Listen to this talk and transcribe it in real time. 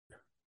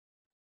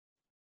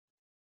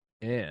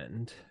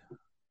And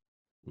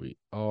we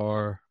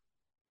are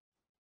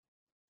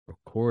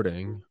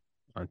recording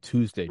on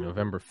Tuesday,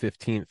 November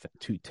 15th,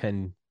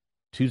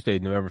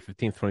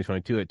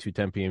 2022 at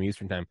 2:10 p.m.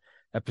 Eastern Time,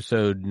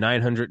 episode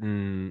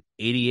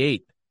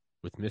 988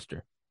 with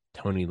Mr.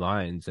 Tony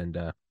Lyons.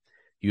 And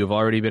you have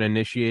already been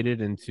initiated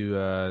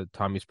into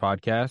Tommy's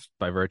podcast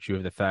by virtue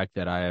of the fact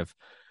that I have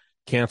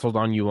canceled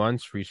on you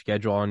once,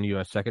 rescheduled on you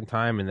a second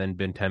time, and then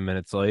been 10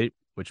 minutes late,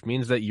 which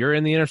means that you're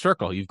in the inner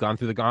circle. You've gone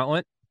through the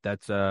gauntlet.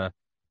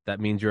 That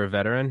means you're a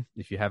veteran.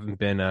 If you haven't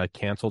been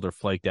canceled or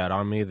flaked out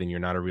on me, then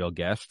you're not a real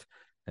guest.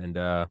 And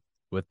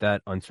with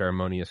that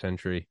unceremonious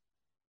entry,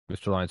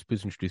 Mr. Lyons,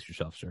 please introduce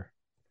yourself, sir.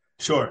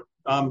 Sure.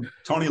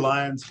 Tony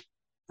Lyons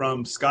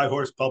from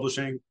Skyhorse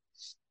Publishing.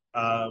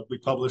 We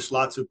publish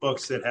lots of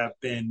books that have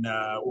been,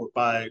 or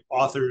by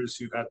authors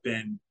who have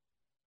been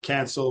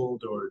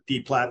canceled or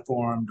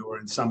deplatformed or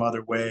in some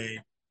other way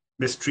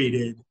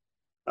mistreated,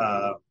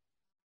 uh,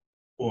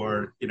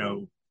 or,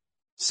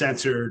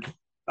 censored.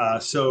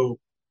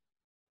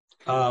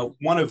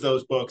 One of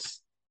those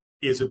books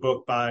is a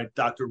book by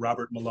Dr.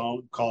 Robert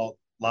Malone called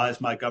Lies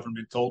My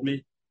Government Told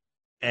Me.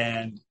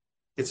 And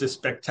it's a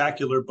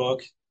spectacular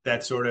book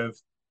that sort of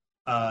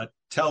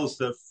tells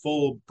the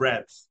full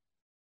breadth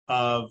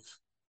of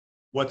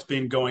what's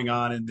been going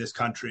on in this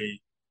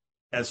country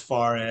as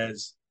far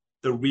as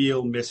the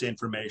real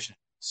misinformation.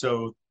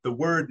 So the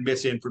word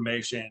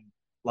misinformation,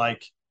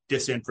 like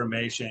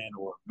disinformation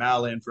or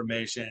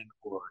malinformation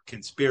or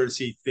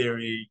conspiracy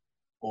theory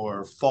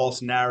or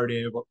false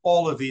narrative, or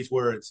all of these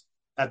words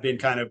have been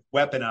kind of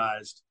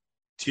weaponized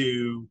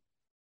to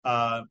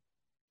uh,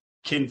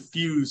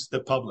 confuse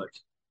the public.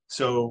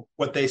 So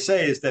what they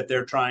say is that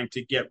they're trying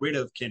to get rid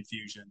of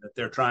confusion, that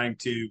they're trying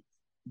to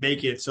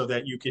make it so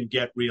that you can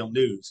get real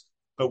news.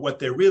 But what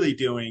they're really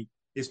doing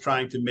is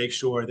trying to make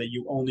sure that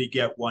you only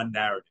get one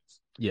narrative.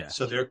 Yeah.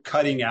 So they're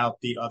cutting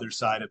out the other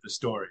side of the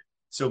story.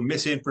 So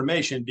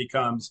misinformation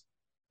becomes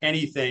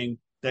anything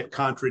that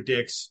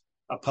contradicts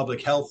a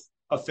public health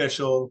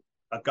official,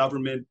 a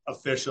government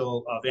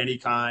official of any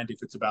kind,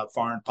 if it's about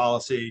foreign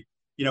policy,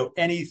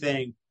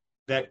 anything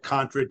that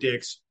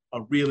contradicts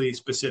a really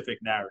specific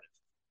narrative.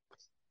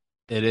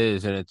 It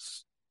is, and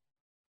it's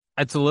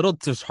a little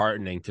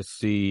disheartening to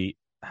see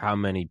how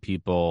many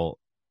people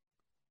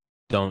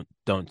don't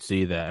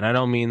see that. And I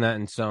don't mean that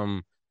in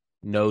some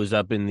nose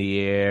up in the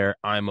air,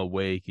 I'm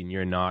awake and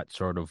you're not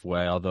sort of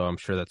way, although I'm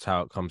sure that's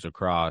how it comes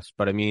across.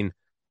 But I mean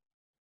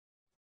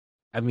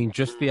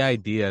just the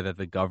idea that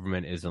the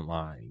government isn't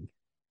lying.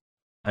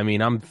 I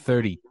mean, I'm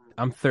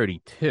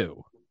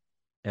 32.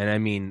 And I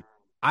mean,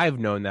 I've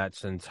known that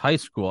since high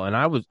school, and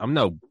I was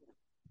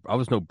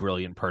no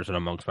brilliant person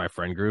amongst my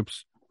friend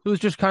groups. It was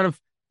just kind of,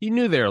 you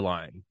knew they were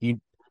lying. You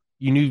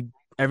knew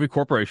every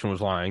corporation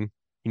was lying.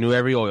 You knew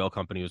every oil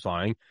company was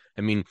lying.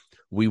 I mean,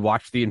 we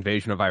watched the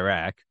invasion of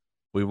Iraq.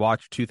 We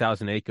watched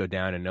 2008 go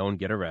down and no one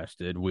get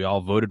arrested. We all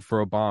voted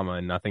for Obama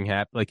and nothing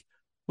happened. Like,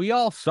 we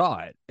all saw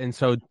it. And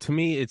so to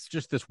me, it's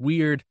just this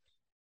weird,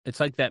 it's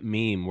like that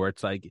meme where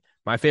it's like,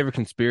 my favorite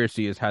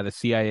conspiracy is how the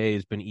CIA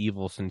has been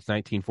evil since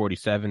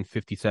 1947,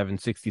 57,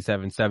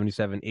 67,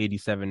 77,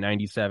 87,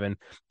 97,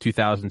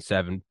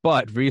 2007.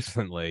 But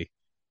recently,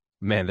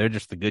 man, they're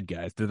just the good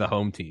guys. They're the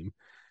home team.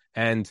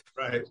 And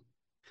Right.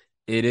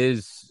 it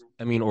is,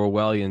 I mean,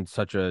 Orwellian,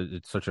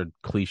 it's such a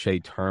cliche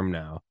term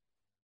now.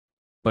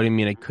 But I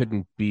mean, it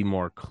couldn't be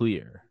more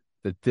clear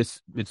that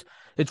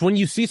it's when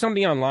you see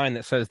something online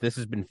that says this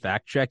has been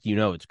fact checked, you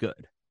know it's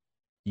good.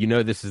 You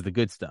know this is the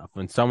good stuff.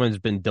 When someone's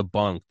been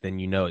debunked, then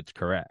you know it's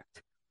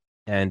correct.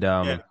 And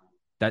Yeah.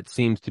 that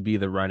seems to be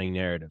the running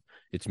narrative.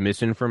 It's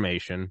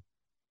misinformation.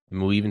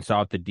 And we even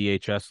saw it the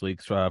DHS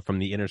leaks from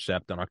The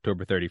Intercept on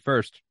October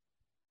 31st.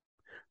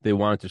 They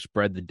wanted to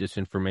spread the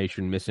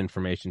disinformation,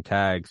 misinformation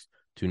tags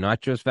to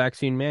not just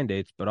vaccine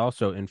mandates, but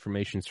also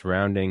information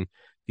surrounding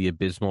the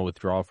abysmal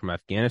withdrawal from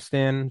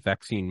Afghanistan,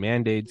 vaccine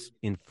mandates,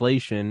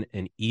 inflation,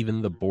 and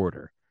even the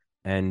border.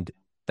 And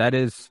that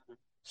is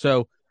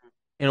so,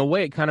 in a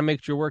way, it kind of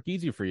makes your work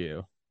easy for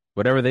you.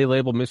 Whatever they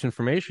label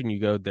misinformation, you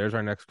go, there's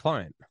our next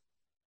client.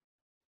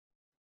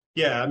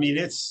 Yeah. I mean,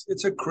 it's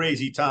a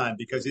crazy time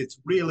because it's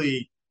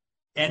really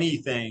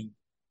anything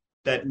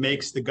that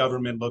makes the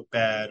government look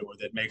bad or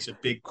that makes a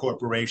big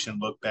corporation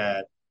look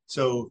bad.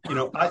 So,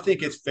 I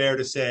think it's fair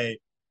to say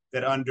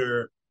that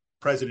under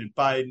President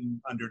Biden,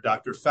 under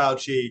Dr.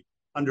 Fauci,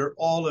 under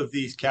all of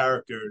these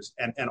characters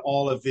and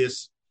all of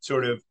this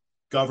sort of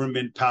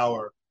government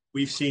power,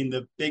 we've seen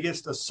the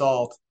biggest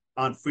assault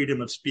on freedom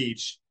of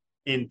speech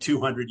in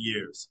 200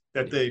 years.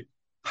 That the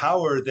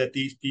power that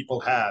these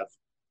people have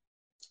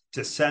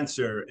to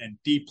censor and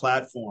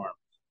deplatform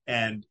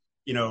and,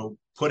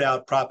 put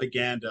out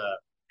propaganda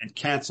and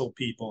cancel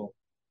people,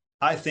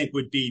 I think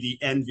would be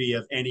the envy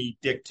of any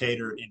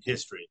dictator in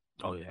history.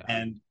 Oh, yeah.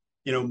 And,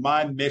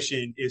 my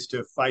mission is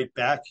to fight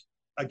back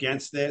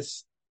against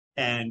this.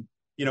 And,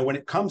 when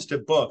it comes to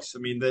books, I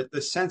mean,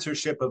 the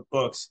censorship of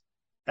books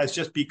has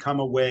just become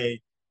a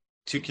way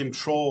to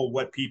control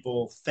what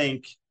people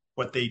think,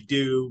 what they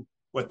do,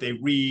 what they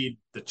read,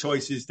 the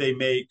choices they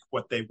make,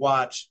 what they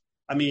watch.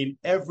 I mean,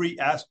 every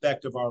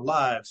aspect of our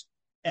lives.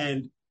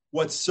 And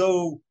what's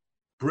so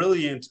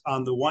brilliant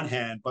on the one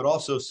hand, but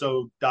also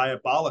so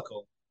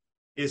diabolical,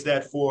 is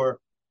that for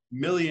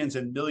millions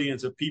and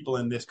millions of people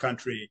in this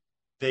country,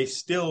 they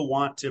still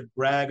want to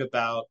brag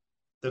about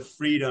the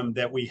freedom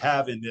that we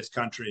have in this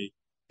country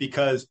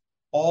because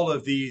all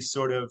of these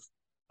sort of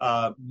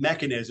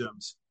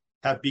mechanisms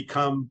have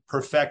become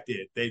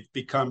perfected. They've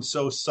become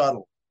so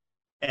subtle,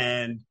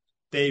 and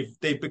they've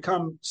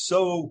become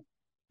so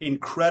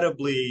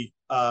incredibly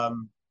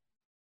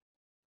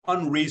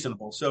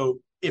unreasonable. So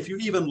if you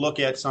even look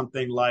at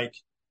something like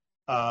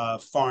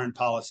foreign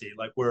policy,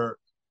 like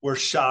we're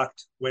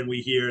shocked when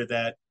we hear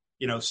that,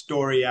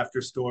 story after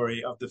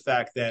story of the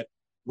fact that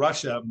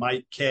Russia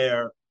might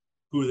care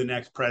who the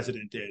next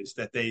president is,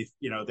 that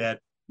that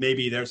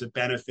maybe there's a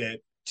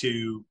benefit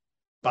to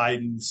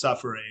Biden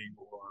suffering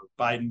or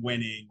Biden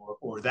winning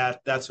or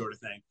that sort of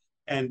thing.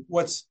 And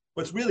what's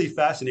really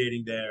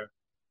fascinating there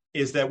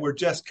is that we're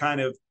just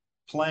kind of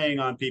playing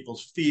on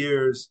people's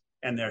fears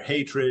and their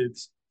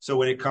hatreds. So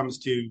when it comes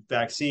to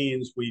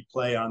vaccines, we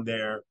play on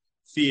their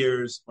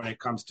fears. When it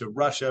comes to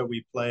Russia,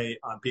 we play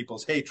on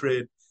people's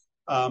hatred.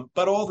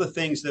 But all the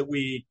things that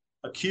we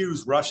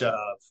accuse Russia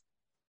of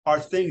are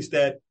things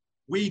that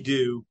we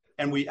do,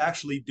 and we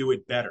actually do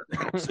it better.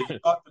 So you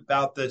talked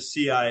about the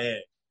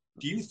CIA.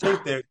 Do you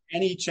think there's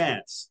any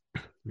chance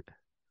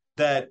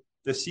that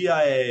the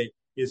CIA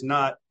is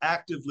not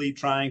actively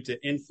trying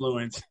to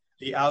influence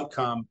the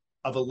outcome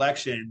of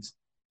elections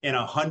in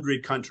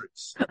 100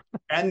 countries?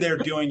 And they're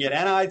doing it,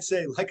 and I'd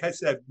say, like I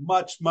said,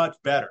 much, much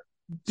better.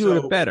 Doing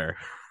it So better.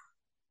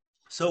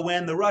 so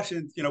when the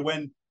Russians,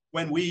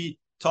 when we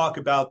talk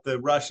about the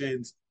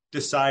Russians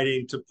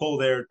deciding to pull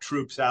their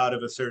troops out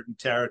of a certain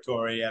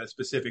territory at a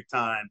specific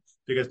time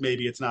because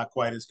maybe it's not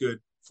quite as good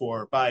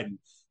for Biden,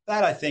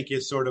 that I think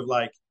is sort of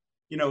like,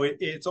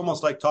 it's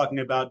almost like talking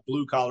about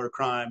blue collar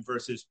crime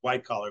versus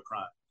white collar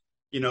crime.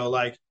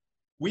 Like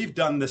we've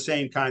done the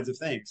same kinds of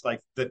things,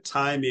 like the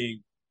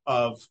timing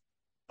of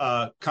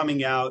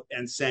coming out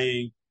and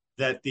saying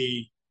that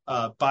the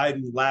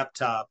Biden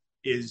laptop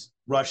is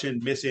Russian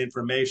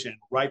misinformation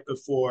right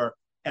before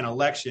an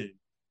election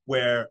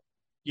where,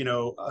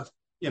 I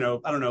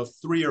don't know,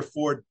 3 or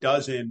 4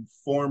 dozen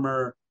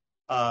former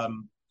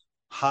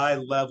high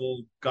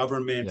level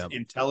government Yep.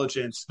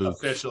 intelligence Spooks.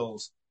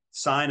 officials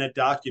sign a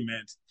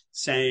document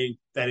saying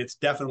that it's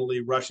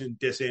definitely Russian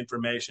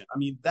disinformation. I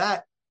mean,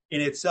 that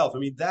in itself, I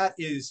mean, that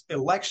is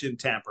election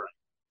tampering.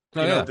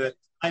 Oh yeah. The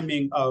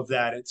timing of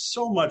that, it's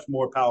so much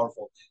more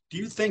powerful. Do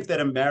you think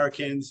that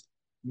Americans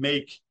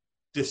make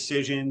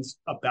decisions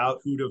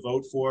about who to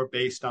vote for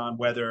based on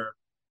whether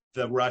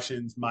the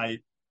Russians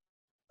might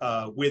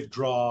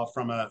withdraw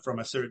from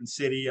a certain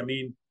city? I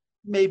mean,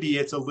 maybe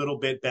it's a little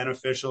bit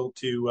beneficial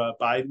to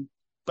Biden,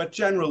 but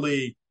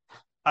generally,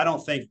 I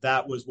don't think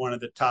that was one of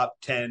the top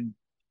 10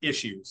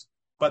 issues.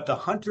 But the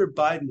Hunter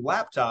Biden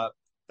laptop,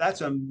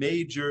 that's a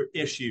major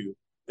issue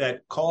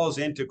that calls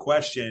into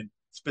question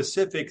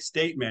specific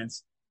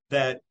statements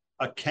that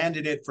a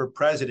candidate for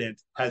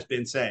president has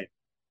been saying.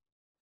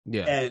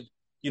 Yes. And,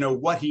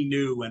 what he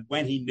knew and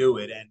when he knew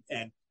it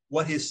and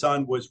what his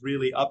son was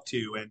really up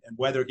to and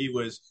whether he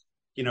was,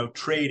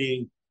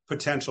 trading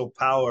potential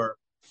power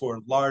for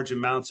large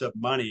amounts of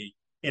money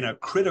in a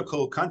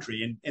critical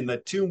country, in the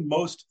two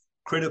most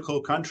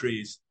critical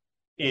countries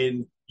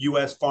in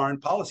U.S. foreign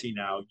policy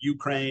now,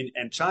 Ukraine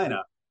and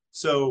China.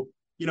 So,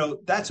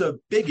 that's a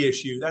big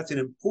issue. That's an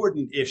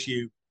important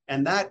issue.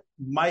 And that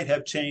might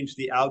have changed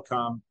the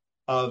outcome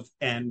of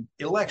an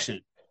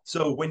election.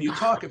 So when you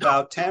talk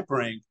about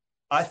tampering,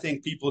 I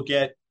think people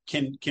get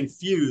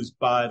confused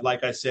by,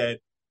 like I said,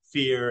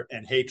 fear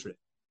and hatred.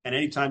 And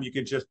anytime you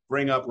can just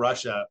bring up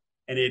Russia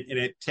and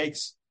it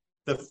takes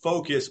the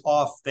focus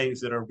off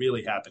things that are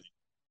really happening.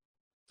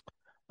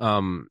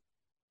 Um,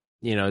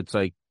 it's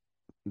like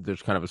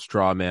there's kind of a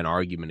straw man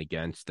argument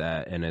against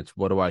that, and it's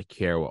what do I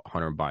care what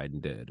Hunter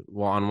Biden did?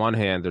 Well, on one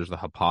hand, there's the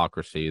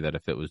hypocrisy that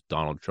if it was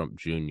Donald Trump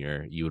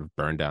Jr., you would have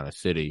burned down a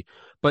city.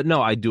 But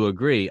no, I do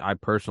agree. I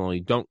personally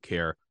don't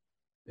care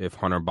if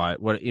Hunter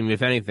Biden.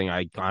 If anything,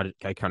 I kind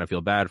of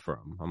feel bad for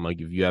him. I'm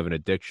like, if you have an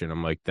addiction,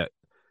 I'm like that.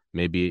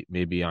 Maybe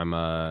I'm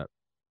a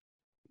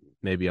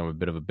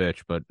bit of a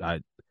bitch, but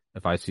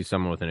if I see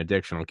someone with an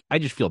addiction, I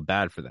just feel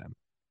bad for them.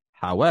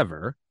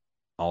 However,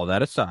 all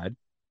that aside,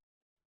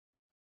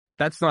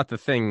 that's not the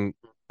thing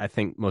I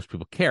think most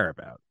people care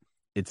about.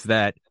 It's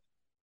that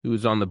he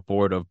was on the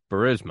board of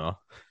Burisma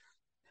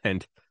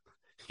and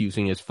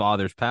using his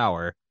father's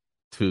power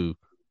to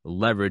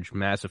leverage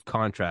massive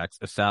contracts,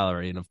 a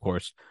salary, and of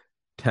course,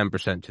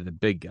 10% to the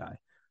big guy.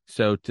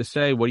 So to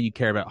say, what do you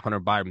care about Hunter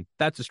Biden?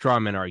 That's a straw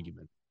man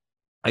argument.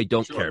 I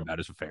don't care Sure. about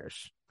his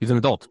affairs. He's an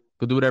adult.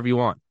 Go do whatever you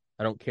want.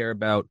 I don't care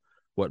about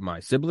what my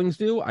siblings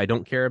do. I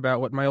don't care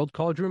about what my old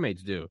college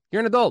roommates do.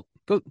 You're an adult.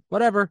 Go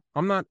whatever.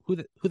 I'm not who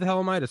the hell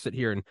am I to sit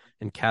here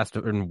and cast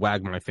and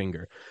wag my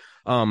finger.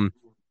 But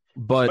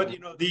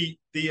But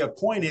the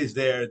point is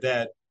there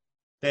that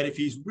if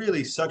he's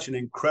really such an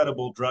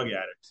incredible drug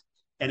addict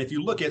And if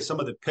you look at some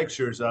of the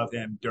pictures of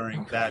him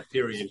during that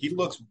period, he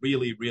looks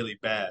really, really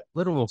bad.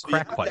 Literal So you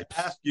crack have to pipes.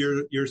 ask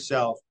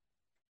yourself,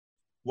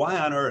 why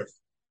on earth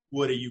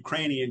would a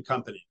Ukrainian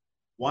company,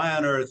 why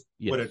on earth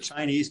would a Yes.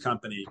 Chinese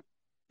company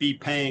be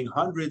paying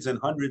hundreds and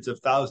hundreds of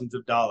thousands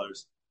of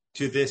dollars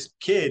to this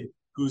kid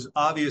who's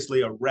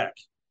obviously a wreck?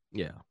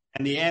 Yeah.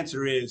 And the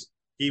answer is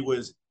he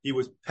was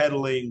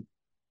peddling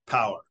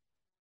power,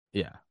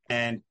 Yeah.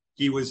 and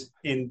he was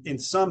in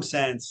some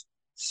sense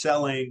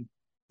selling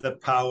the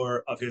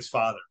power of his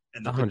father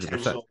and the 100%.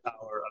 potential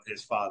power of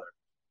his father.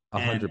 a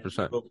And hundred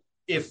percent. so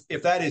if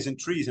that isn't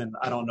treason,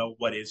 I don't know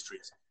what is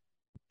treason.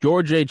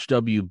 George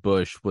H.W.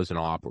 Bush was an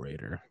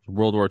operator,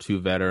 World War II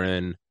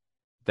veteran.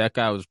 That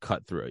guy was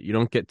cut through it. You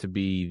don't get to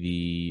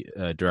be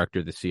the director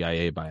of the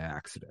CIA by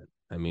accident.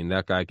 I mean,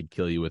 that guy could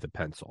kill you with a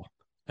pencil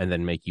and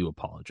then make you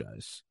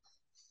apologize.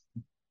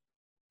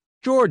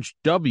 George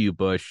W.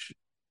 Bush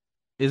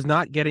is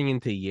not getting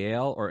into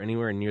Yale or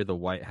anywhere near the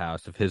White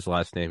House if his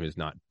last name is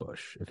not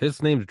Bush. If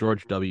his name's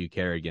George W.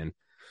 Kerrigan,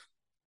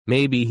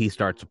 maybe he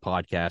starts a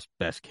podcast,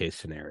 best case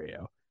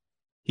scenario.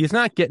 He's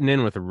not getting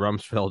in with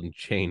Rumsfeld and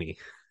Cheney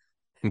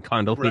and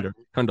Right.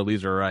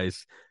 Condoleezza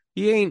Rice.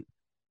 He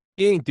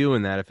ain't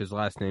doing that if his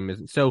last name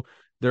isn't. So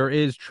there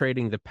is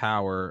trading the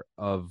power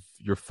of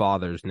your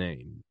father's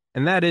name.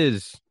 And that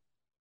is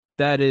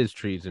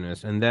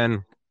treasonous. And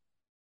then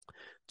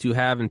to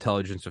have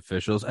intelligence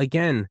officials,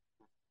 again,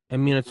 I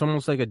mean, it's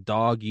almost like a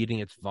dog eating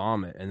its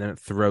vomit and then it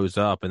throws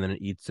up and then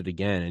it eats it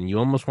again. And you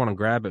almost want to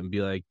grab it and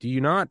be like, do you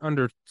not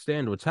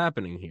understand what's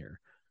happening here?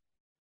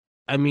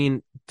 I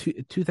mean,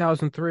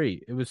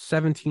 2003, it was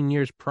 17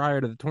 years prior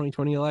to the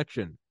 2020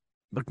 election.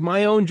 Like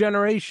my own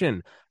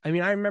generation. I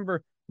mean, I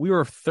remember we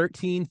were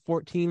 13,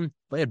 14,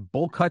 they had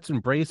bowl cuts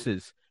and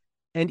braces.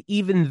 And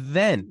even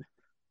then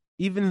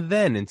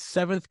in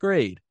seventh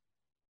grade,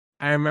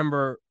 I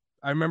remember,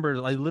 I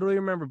literally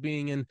remember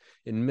being in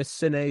Miss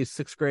Sine's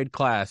sixth grade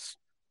class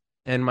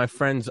and my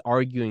friends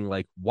arguing,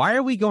 like, why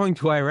are we going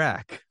to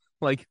Iraq?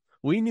 Like,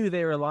 we knew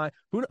they were lying.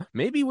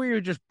 Maybe we were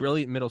just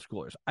brilliant middle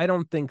schoolers. I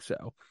don't think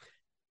so.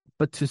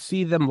 But to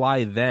see them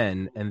lie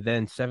then and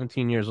then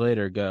 17 years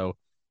later go,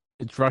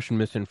 it's Russian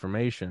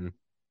misinformation,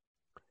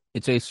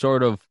 it's a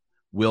sort of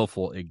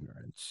willful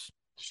ignorance.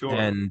 Sure.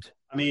 And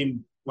I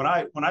mean, when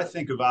I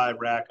think of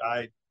Iraq,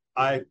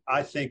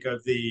 I think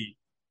of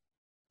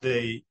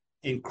the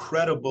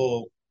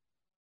incredible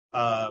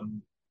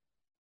um,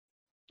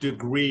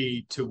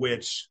 degree to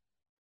which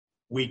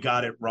we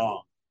got it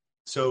wrong.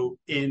 So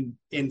in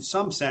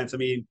some sense, I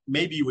mean,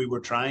 maybe we were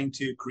trying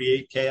to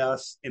create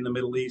chaos in the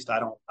Middle East. I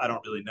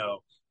don't really know,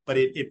 but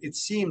it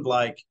seemed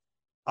like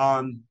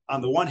on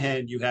the one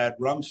hand you had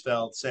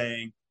Rumsfeld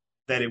saying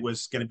that it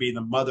was going to be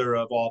the mother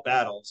of all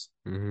battles,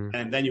 mhm,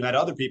 and then you had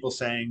other people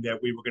saying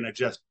that we were going to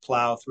just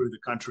plow through the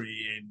country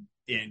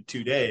in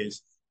 2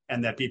 days,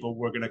 and that people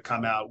were going to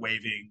come out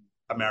waving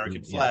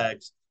American yeah,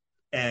 flags,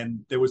 and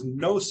there was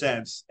no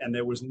sense and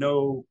there was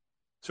no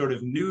sort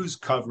of news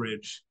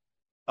coverage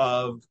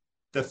of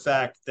the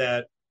fact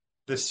that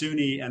the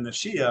Sunni and the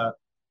Shia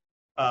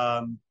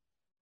um,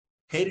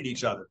 hated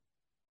each other,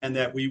 and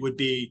that we would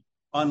be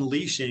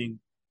unleashing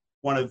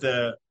one of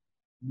the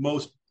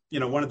most,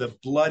 one of the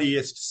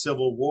bloodiest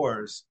civil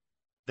wars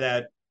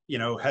that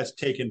has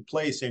taken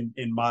place in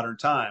modern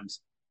times,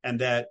 and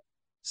that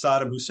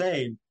Saddam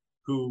Hussein,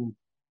 who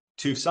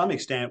to some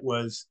extent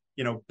was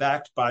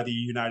backed by the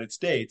United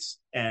States,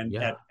 and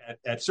yeah,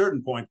 at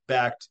certain point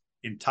backed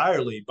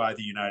entirely by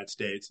the United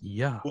States,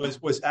 yeah,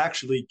 was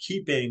actually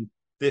keeping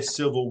this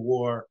civil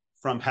war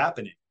from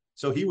happening.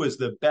 So he was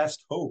the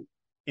best hope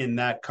in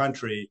that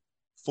country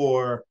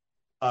for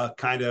a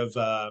kind of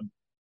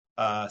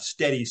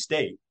steady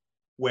state yeah,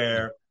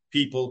 where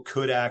people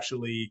could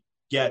actually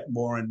get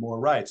more and more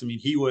rights. I mean,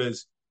 he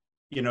was,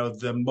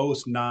 the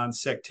most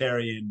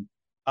non-sectarian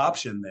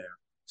option there.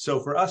 So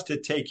for us to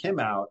take him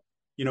out,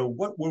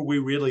 what were we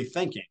really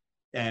thinking?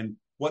 And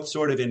what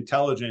sort of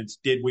intelligence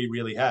did we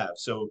really have?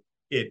 So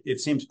it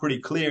seems pretty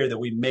clear that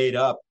we made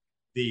up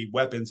the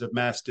weapons of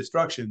mass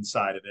destruction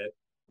side of it.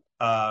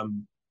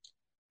 Um,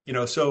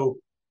 so,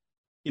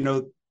 you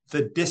know,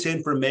 the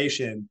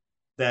disinformation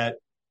that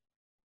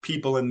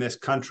people in this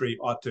country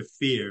ought to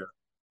fear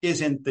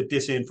isn't the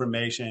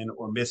disinformation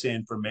or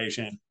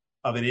misinformation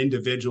of an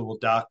individual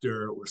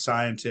doctor or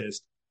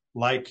scientist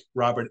like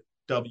Robert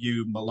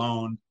W.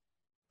 Malone,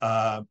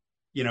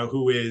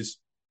 who is,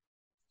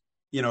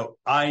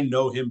 I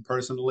know him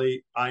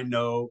personally. I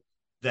know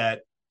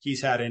that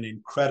he's had an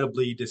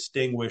incredibly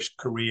distinguished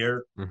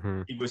career.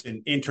 mhm, He was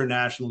an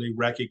internationally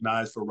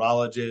recognized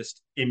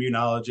virologist,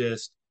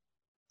 immunologist,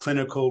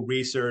 clinical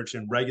research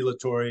and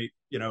regulatory,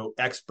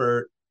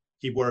 expert.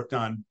 He worked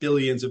on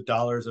billions of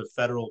dollars of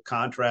federal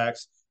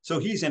contracts. So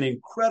he's an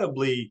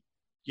incredibly,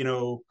 you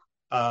know,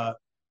 uh,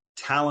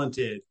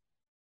 talented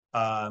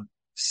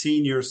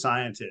senior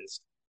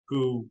scientist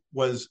who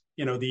was,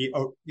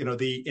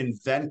 the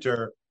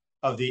inventor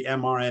of the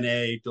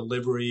mRNA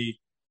delivery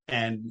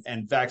and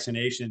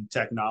vaccination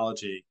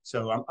technology.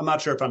 So I'm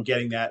not sure if I'm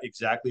getting that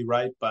exactly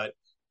right, but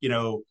you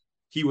know,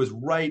 he was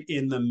right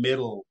in the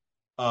middle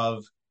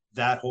of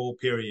that whole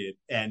period.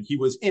 And he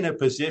was in a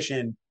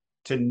position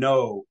to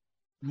know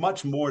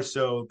much more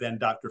so than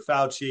Dr.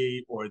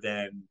 Fauci or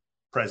than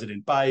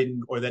President Biden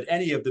or that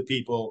any of the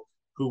people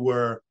who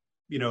were,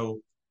 you know,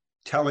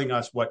 telling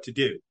us what to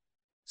do.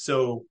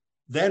 So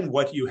then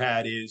what you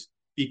had is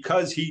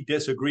because he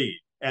disagreed,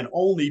 and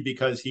only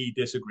because he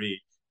disagreed,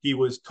 he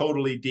was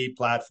totally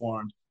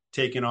deplatformed,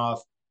 taken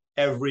off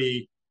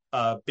every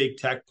big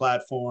tech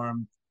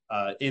platform,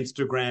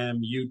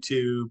 Instagram,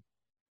 YouTube,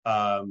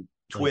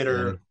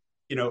 Twitter,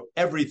 LinkedIn.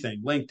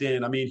 everything,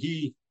 LinkedIn. I mean,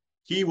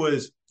 he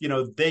was,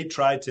 they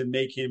tried to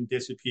make him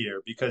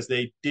disappear because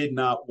they did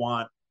not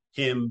want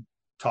him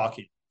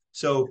talking.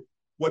 So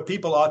what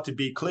people ought to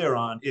be clear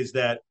on is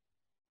that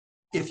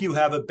if you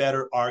have a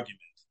better argument,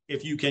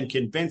 if you can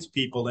convince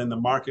people in the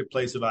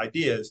marketplace of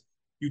ideas,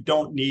 you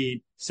don't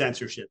need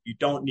censorship. You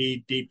don't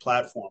need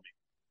deplatforming.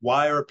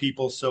 Why are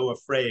people so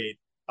afraid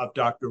of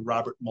Dr.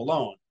 Robert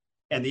Malone?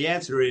 And the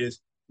answer is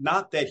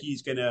not that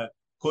he's going to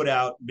put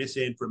out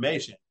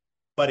misinformation,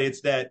 but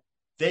it's that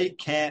they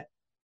can't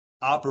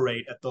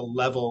operate at the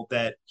level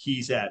that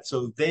he's at.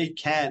 So they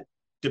can't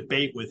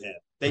debate with him.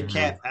 They Mm-hmm.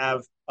 can't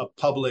have a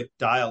public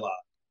dialogue.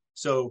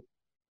 So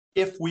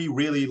if we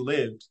really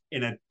lived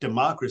in a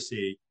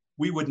democracy,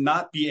 we would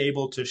not be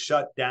able to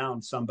shut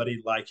down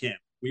somebody like him.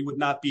 We would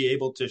not be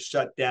able to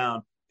shut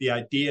down the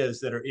ideas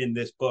that are in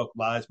this book,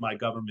 Lies My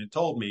Government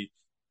Told Me.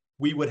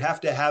 We would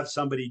have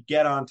somebody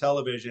get on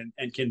television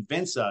and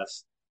convince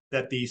us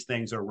that these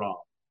things are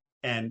wrong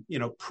and,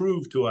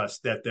 prove to us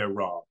that they're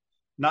wrong,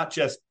 not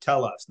just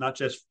tell us, not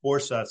just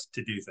force us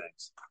to do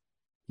things.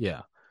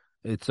 Yeah.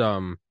 It's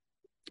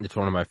it's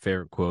one of my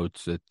favorite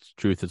quotes. It's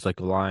truth is like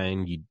a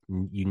lion.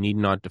 You need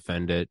not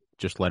defend it.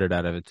 Just let it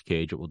out of its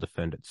cage. It will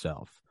defend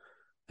itself.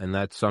 And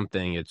that's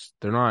something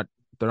they're not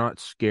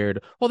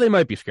scared. Well, they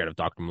might be scared of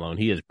Dr. Malone.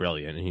 He is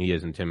brilliant and he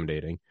is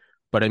intimidating.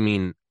 But I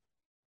mean,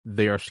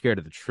 they are scared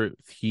of the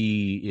truth.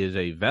 He is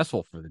a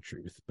vessel for the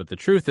truth. But the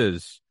truth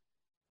is,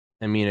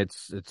 I mean,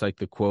 it's like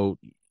the quote,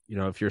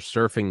 if you're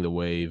surfing the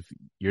wave,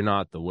 you're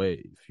not the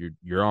wave.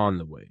 You're on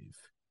the wave.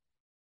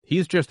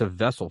 He's just a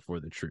vessel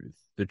for the truth.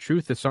 The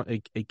truth is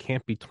something it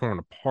can't be torn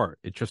apart.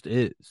 It just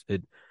is.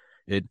 It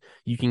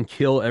you can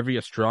kill every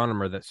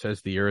astronomer that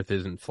says the earth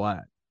isn't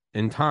flat.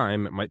 In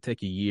time, it might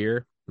take a year,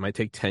 it might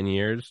take 10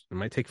 years, it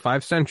might take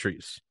 5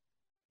 centuries.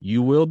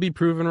 You will be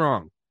proven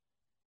wrong.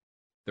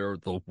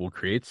 We'll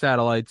create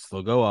satellites,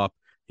 they'll go up,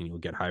 and you'll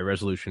get high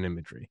resolution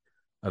imagery.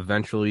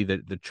 Eventually,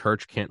 the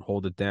church can't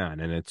hold it down,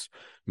 and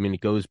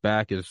it goes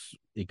back as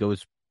it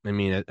goes. I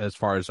mean, as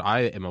far as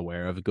I am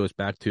aware of, it goes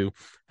back to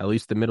at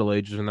least the Middle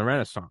Ages and the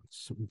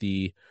Renaissance.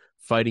 The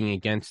fighting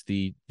against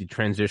the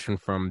transition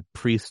from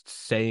priests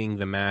saying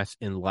the mass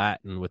in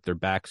Latin with their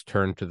backs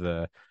turned to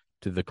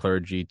the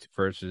clergy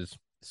versus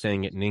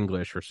saying it in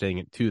English or saying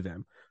it to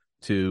them,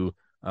 to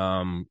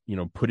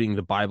putting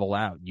the Bible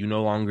out. You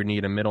no longer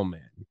need a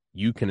middleman.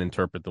 You can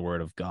interpret the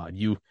word of God.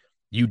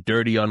 You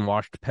dirty,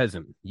 unwashed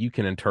peasant. You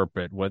can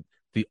interpret what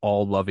the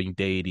all-loving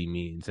deity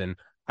means, and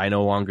I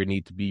no longer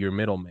need to be your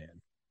middleman.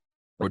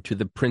 Or to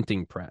the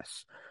printing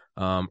press,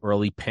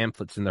 early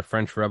pamphlets in the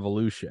French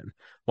Revolution.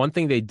 One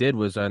thing they did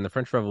was in the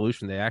French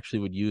Revolution, they actually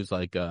would use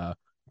like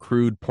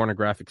crude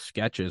pornographic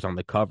sketches on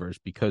the covers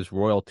because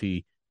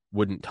royalty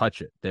wouldn't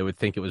touch it. They would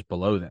think it was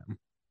below them.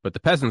 But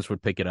the peasants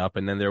would pick it up,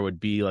 and then there would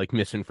be like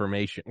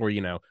misinformation or,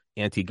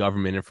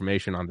 anti-government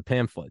information on the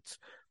pamphlets.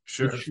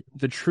 Sure.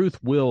 The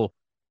truth will,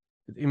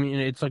 I mean,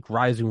 it's like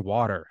rising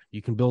water.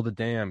 You can build a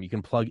dam, you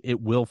can plug, it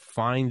will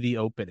find the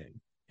opening.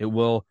 It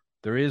will,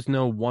 there is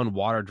no one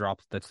water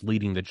drop that's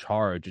leading the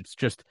charge.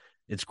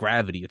 It's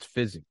gravity, it's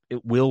physics.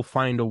 It will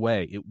find a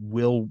way. It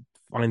will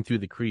find through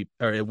the creep,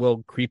 or it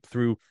will creep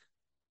through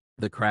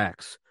the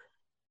cracks.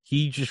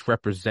 He just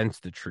represents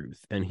the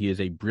truth, and he is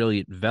a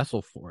brilliant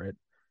vessel for it,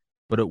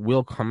 but it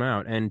will come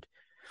out. And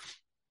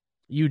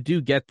you do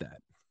get that.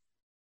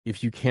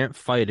 If you can't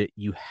fight it,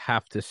 you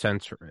have to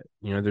censor it.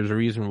 There's a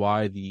reason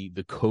why the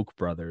Koch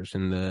brothers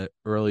in the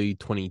early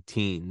 20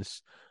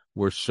 teens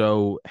were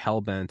so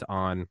hell-bent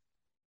on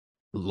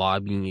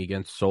lobbying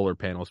against solar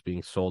panels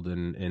being sold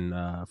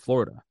in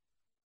Florida,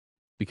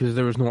 because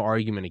there was no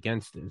argument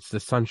against it. It's the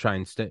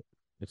Sunshine State.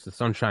 It's the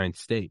Sunshine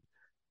State.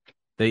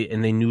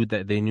 They knew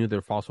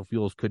their fossil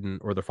fuels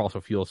couldn't, or their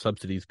fossil fuel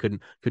subsidies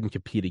couldn't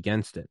compete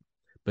against it.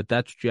 But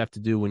that's what you have to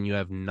do when you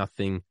have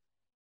nothing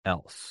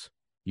else.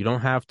 You don't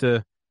have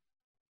to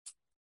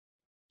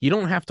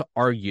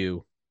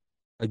argue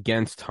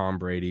against Tom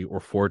Brady or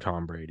for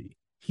Tom Brady.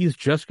 He's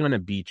just going to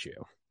beat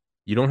you.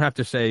 You don't have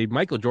to say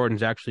Michael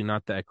Jordan's actually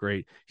not that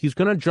great. He's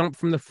going to jump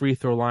from the free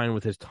throw line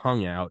with his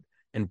tongue out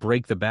and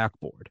break the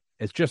backboard.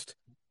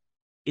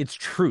 It's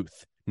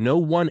truth. No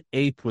one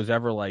ape was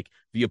ever like,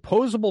 the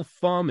opposable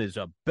thumb is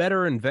a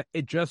better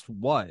It just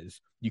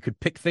was. You could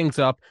pick things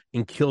up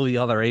and kill the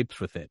other apes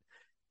with it.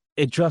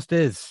 It just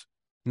is.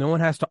 No one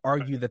has to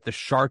argue that the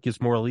shark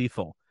is more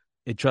lethal.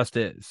 It just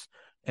is.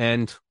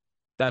 And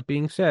that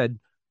being said,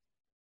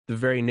 the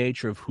very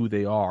nature of who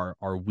they are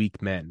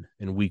weak men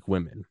and weak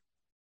women.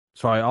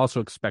 So I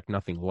also expect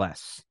nothing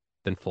less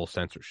than full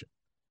censorship.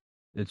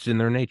 It's in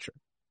their nature.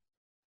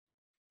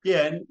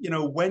 Yeah, and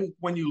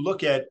when you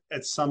look at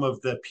some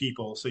of the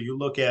people, so you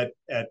look at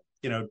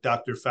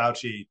Dr.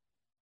 Fauci,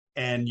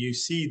 and you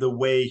see the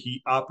way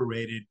he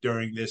operated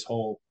during this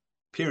whole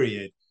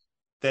period,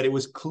 that it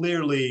was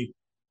clearly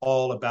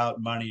all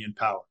about money and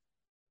power.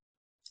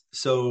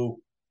 So,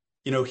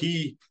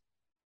 he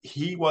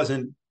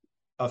wasn't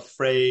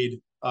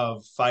afraid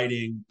of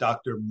fighting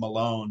Dr.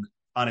 Malone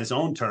on his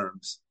own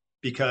terms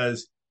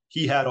because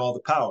he had all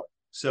the power.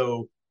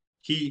 So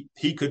he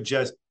could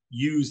just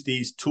use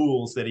these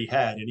tools that he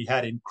had, and he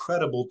had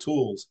incredible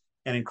tools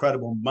and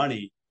incredible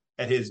money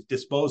at his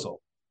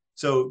disposal.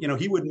 So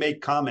he would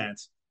make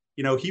comments.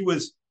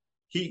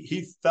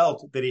 He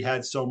felt that he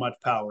had so much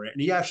power,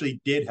 and he actually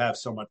did have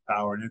so much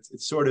power, and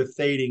it's sort of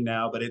fading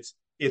now, but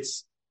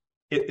it's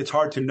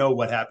hard to know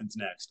what happens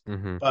next.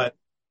 Mm-hmm. But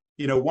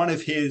one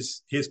of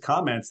his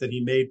comments that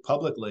he made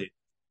publicly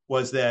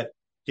was that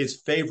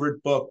his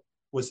favorite book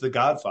was The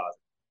Godfather,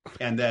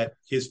 and that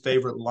his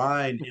favorite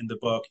line in the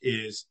book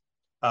is,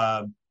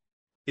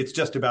 "It's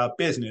just about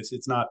business;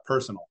 it's not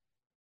personal."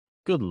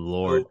 Good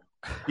Lord.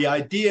 So the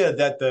idea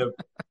that the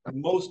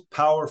most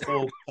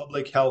powerful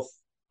public health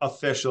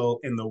official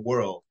in the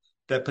world,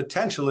 that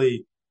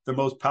potentially the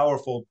most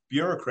powerful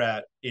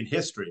bureaucrat in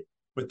history,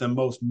 with the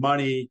most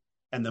money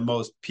and the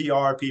most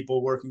PR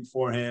people working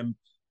for him,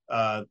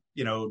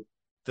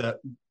 the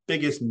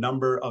biggest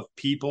number of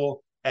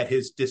people at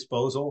his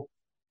disposal,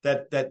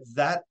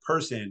 that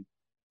person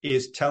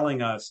is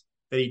telling us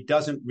that he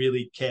doesn't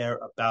really care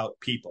about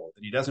people,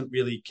 that he doesn't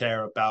really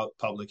care about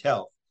public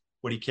health.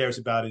 What he cares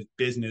about is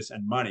business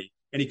and money.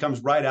 And he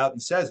comes right out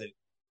and says it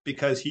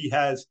because he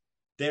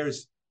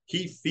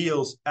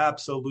feels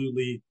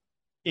absolutely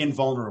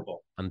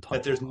invulnerable,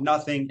 that there's Untouchable.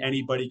 nothing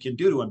anybody can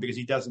do to him because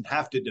he doesn't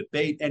have to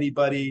debate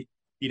anybody.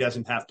 He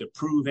doesn't have to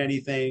prove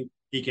anything.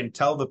 He can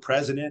tell the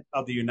president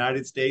of the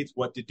United States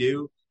what to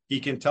do. He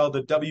can tell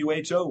the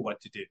WHO what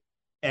to do.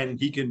 And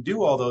he can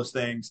do all those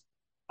things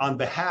on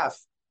behalf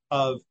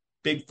of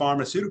big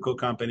pharmaceutical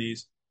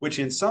companies, which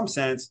in some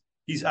sense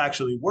he's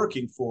actually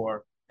working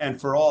for. And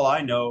for all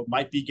I know,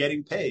 might be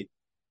getting paid,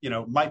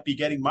 might be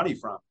getting money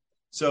from.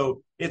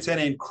 So it's an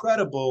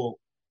incredible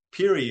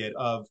period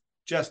of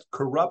just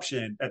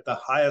corruption at the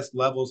highest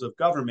levels of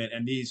government.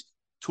 And these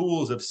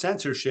tools of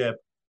censorship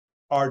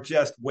are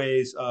just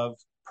ways of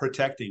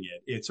protecting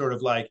it. It's sort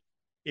of like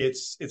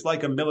it's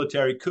like a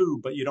military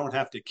coup, but you don't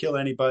have to kill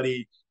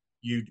anybody.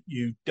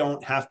 You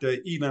don't have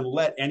to even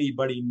let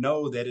anybody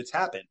know that it's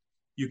happened.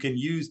 You can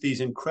use these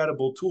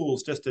incredible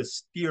tools just to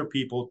steer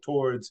people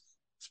towards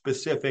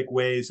specific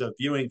ways of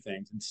viewing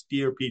things and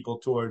steer people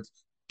towards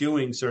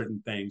doing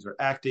certain things or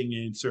acting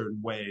in certain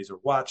ways or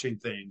watching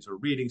things or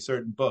reading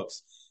certain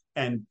books.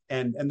 And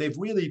they've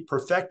really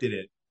perfected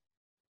it.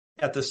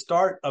 At the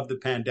start of the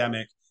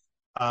pandemic,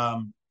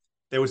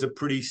 there was a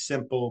pretty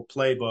simple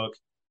playbook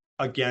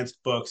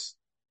against books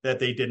that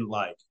they didn't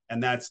like,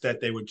 and that's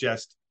that they would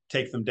just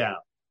take them down.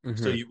 So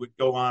Mm-hmm. you would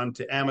go on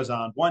to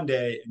Amazon one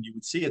day and you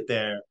would see it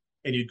there,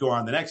 and you'd go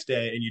on the next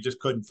day and you just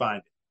couldn't find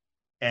it.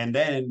 And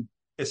then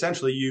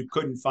essentially you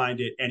couldn't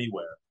find it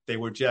anywhere. They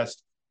were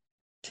just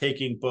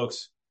taking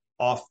books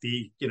off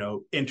the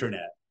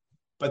internet.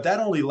 But that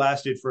only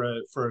lasted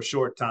for a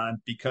short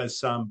time because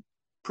some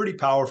pretty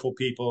powerful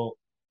people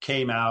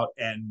came out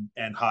and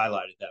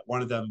highlighted that.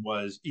 One of them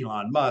was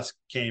Elon Musk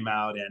came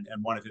out, and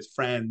one of his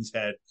friends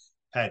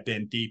had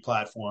been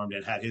deplatformed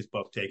and had his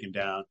book taken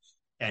down.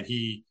 And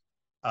he,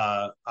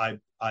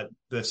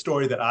 the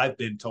story that I've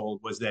been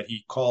told was that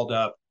he called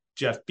up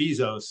Jeff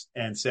Bezos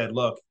and said,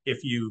 "Look,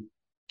 if you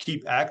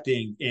keep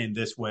acting in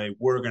this way,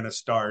 we're going to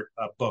start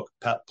a book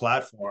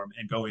platform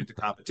and go into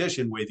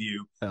competition with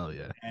you Hell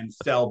yeah. and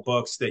sell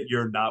books that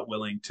you're not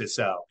willing to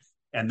sell."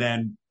 And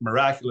then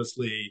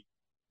miraculously,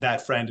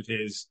 that friend of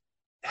his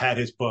had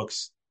his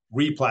books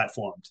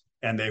replatformed,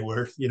 and they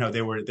were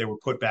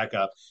put back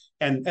up,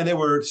 and there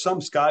were some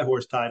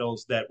Skyhorse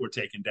titles that were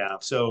taken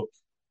down. So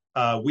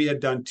we had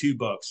done two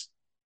books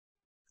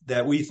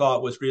that we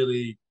thought was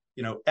really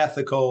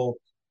ethical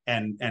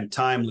and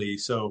timely.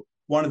 So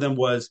one of them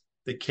was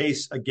the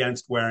case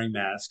against wearing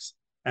masks,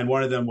 and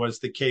one of them was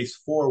the case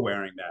for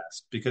wearing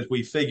masks, because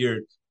we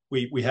figured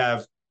we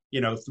have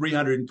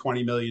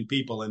 320 million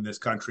people in this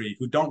country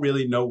who don't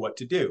really know what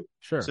to do.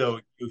 Sure. So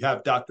you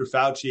have Dr.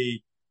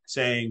 Fauci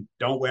saying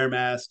don't wear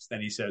masks,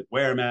 then he says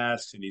wear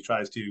masks, and he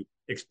tries to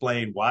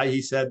explain why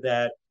he said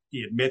that.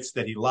 He admits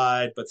that he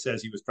lied, but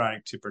says he was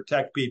trying to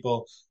protect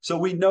people. So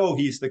we know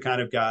he's the kind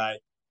of guy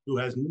who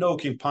has no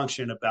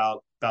compunction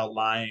about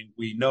lying.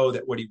 We know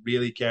that what he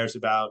really cares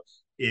about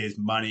is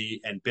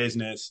money and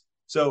business.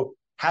 So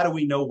how do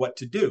we know what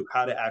to do,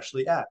 how to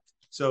actually act?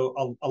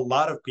 So a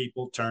lot of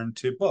people turn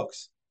to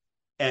books.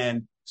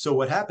 And so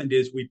what happened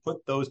is we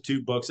put those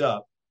two books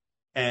up,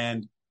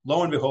 and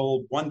lo and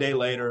behold, one day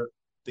later,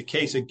 the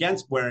case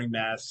against wearing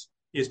masks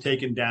is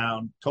taken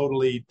down,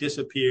 totally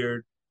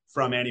disappeared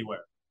from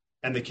anywhere.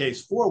 And the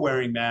case for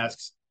wearing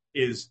masks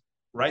is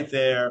right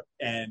there,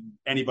 and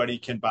anybody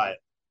can buy it.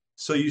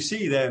 So you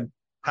see then,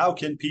 how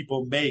can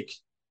people make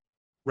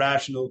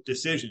rational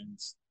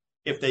decisions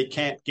if they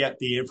can't get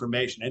the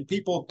information? And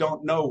people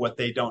don't know what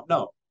they don't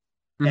know.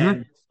 Hmm.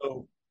 And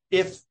so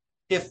if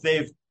if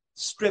they've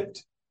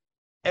stripped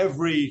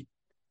every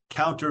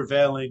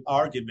countervailing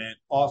argument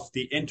off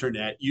the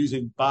internet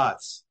using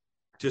bots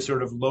to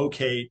sort of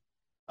locate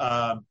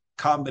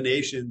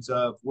combinations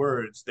of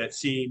words that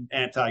seem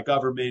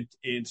anti-government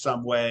in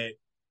some way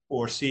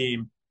or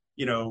seem,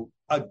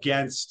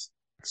 against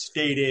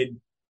stated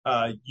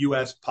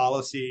U.S.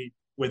 policy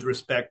with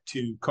respect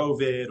to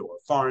COVID or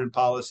foreign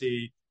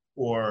policy,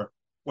 or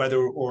whether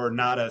or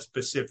not a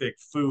specific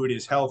food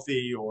is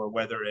healthy or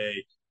whether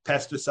a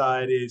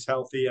pesticide is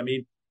healthy. I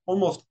mean,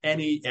 almost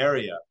any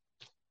area.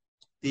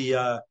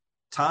 The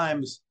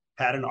Times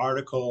had an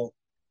article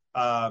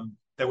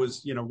that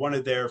was, one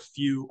of their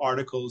few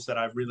articles that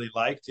I've really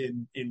liked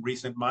in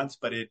recent months,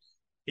 but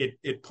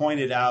it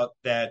pointed out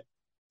that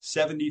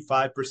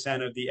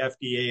 75% of the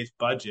FDA's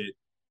budget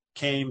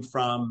came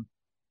from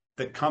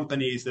the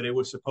companies that it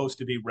was supposed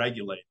to be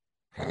regulating.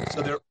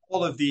 So there are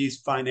all of these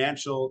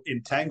financial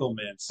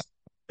entanglements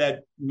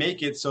that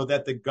make it so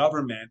that the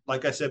government,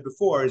 like I said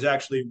before, is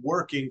actually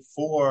working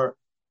for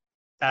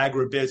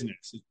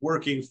agribusiness, is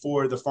working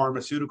for the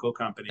pharmaceutical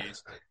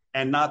companies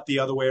and not the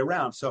other way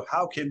around. So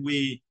how can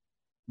we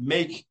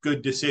make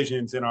good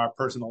decisions in our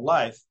personal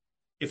life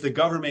if the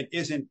government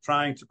isn't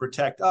trying to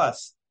protect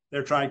us?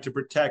 They're trying to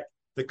protect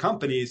the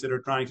companies that are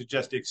trying to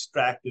just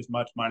extract as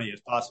much money as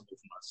possible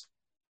from us.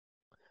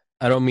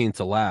 I don't mean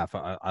to laugh.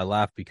 I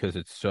laugh because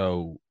it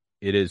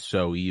is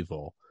so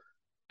evil.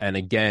 And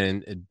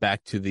again,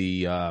 back to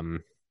the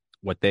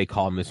what they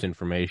call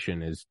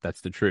misinformation is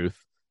that's the truth.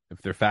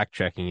 If they're fact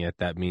checking it,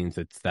 that means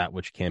it's that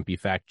which can't be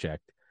fact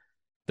checked.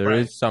 There Right.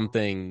 is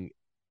something,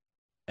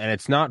 and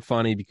it's not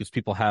funny because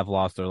people have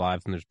lost their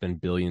lives and there's been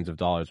billions of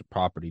dollars of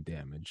property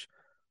damage.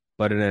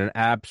 But in an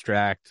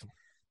abstract,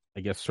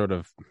 I guess, sort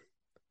of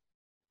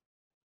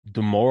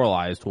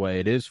demoralized way,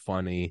 it is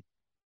funny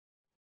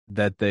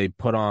that they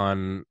put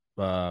on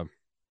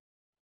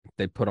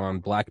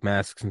black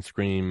masks and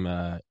scream,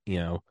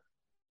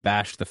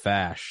 bash the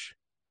fash.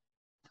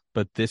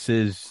 But this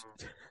is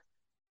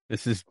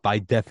by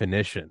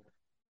definition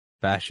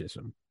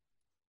fascism.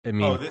 I Oh,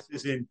 mean, this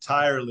is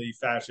entirely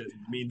fascism.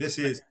 I mean, this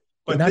is,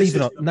 but but this is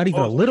the not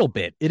even a most, little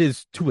bit. It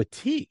is to a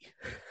T.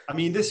 I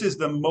mean, this is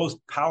the most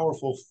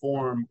powerful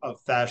form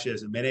of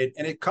fascism, and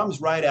it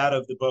comes right out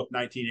of the book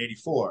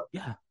 1984,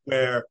 Yeah,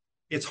 where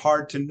it's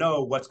hard to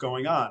know what's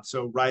going on.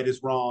 So right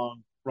is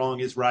wrong, wrong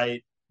is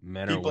right.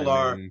 men are People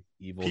are women,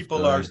 evil's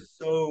people are good.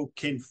 so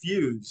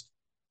confused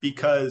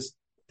because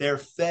they're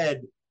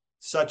fed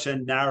such a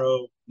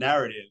narrow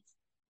narrative,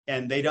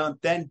 and they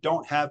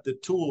don't have the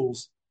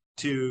tools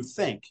to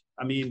think.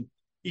 I mean,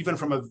 even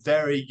from a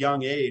very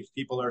young age,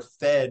 people are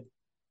fed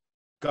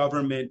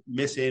government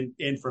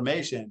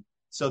misinformation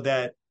so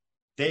that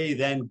they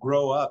then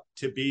grow up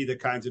to be the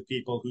kinds of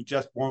people who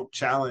just won't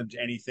challenge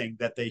anything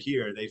that they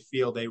hear. They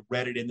feel they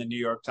read it in the New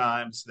York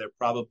Times. They're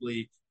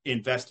probably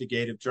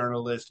investigative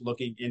journalists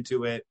looking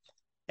into it.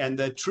 And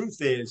the truth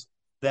is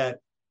that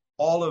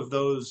all of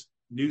those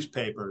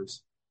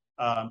newspapers,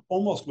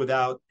 almost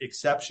without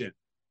exception,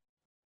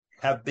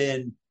 have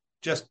been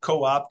just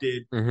co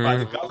opted by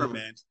the Mm-hmm.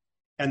 government,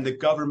 and the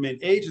government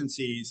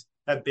agencies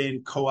have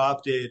been co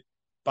opted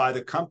by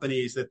the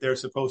companies that they're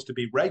supposed to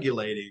be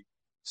regulating.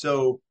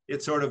 So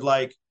it's sort of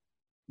like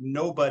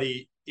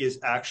nobody is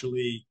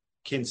actually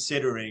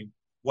considering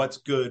what's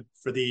good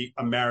for the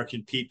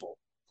American people.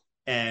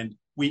 And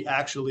we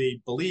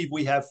actually believe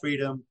we have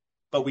freedom,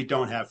 but we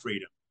don't have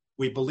freedom.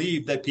 We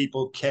believe that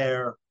people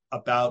care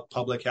about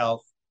public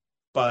health,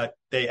 but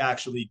they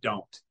actually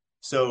don't.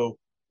 So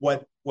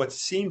what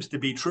seems to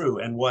be true,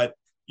 and what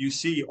you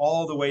see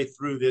all the way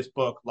through this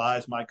book,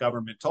 Lies My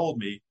Government Told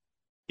Me,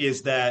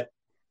 is that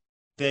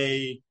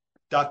they,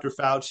 Dr.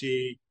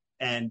 Fauci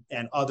and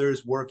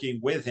others working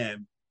with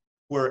him,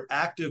 were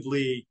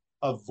actively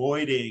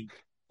avoiding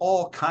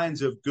all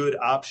kinds of good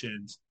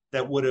options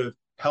that would have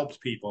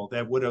helped people,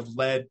 that would have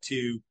led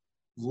to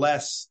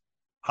less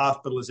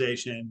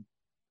hospitalization,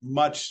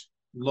 much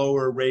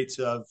lower rates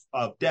of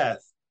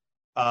death.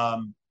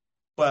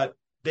 But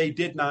they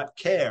did not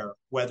care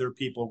whether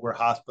people were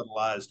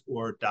hospitalized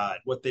or died.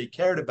 What they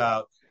cared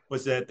about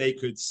was that they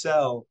could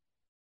sell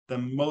the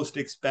most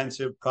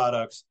expensive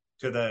products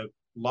to the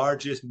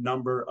largest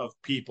number of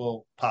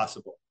people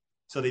possible.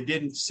 So they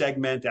didn't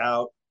segment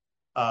out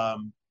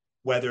um,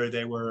 whether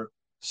they were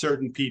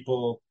certain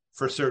people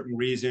for certain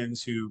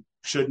reasons who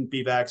shouldn't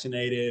be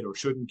vaccinated or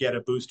shouldn't get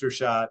a booster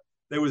shot.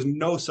 There was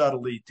no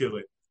subtlety to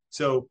it.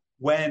 So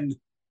when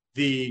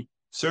the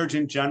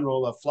Surgeon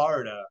General of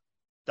Florida,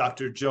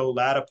 Dr. Joe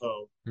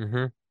Ladapo,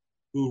 Mm-hmm.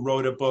 who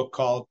wrote a book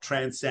called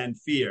Transcend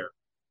Fear,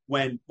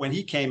 when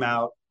he came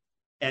out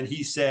and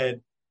he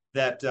said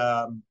that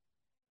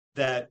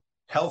that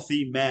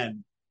healthy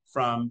men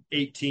from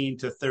 18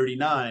 to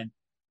 39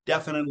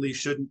 definitely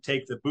shouldn't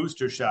take the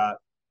booster shot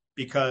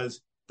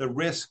because the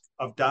risk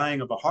of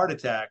dying of a heart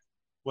attack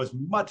was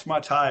much,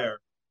 much higher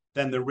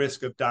than the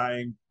risk of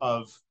dying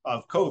of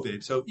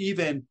COVID. So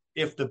even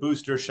if the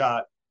booster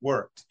shot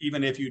worked,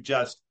 even if you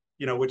just,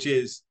 which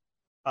is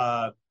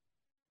uh,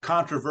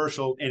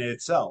 controversial in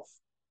itself,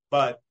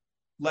 but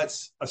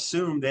let's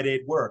assume that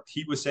it worked.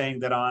 He was saying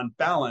that on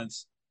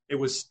balance, it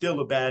was still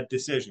a bad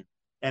decision.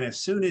 And as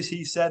soon as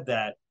he said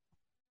that,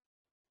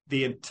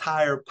 the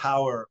entire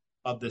power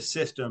of the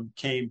system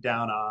came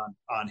down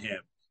on him.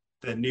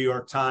 The New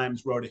York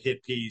Times wrote a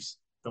hit piece.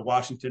 The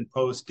Washington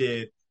Post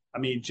did. I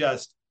mean,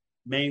 just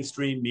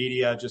mainstream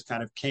media just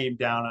kind of came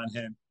down on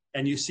him.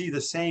 And you see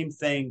the same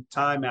thing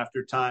time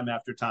after time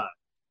after time.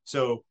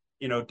 So,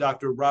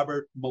 Dr.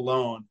 Robert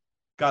Malone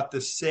got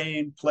the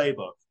same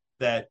playbook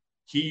that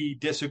he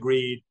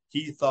disagreed.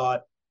 He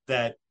thought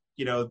that,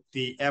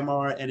 the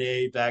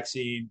mRNA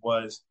vaccine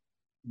was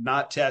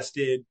not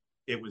tested,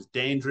 it was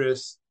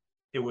dangerous,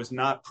 it was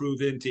not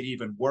proven to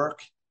even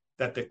work,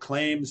 that the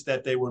claims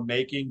that they were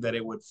making that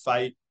it would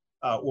fight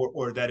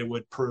or that it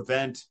would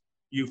prevent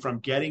you from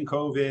getting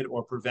COVID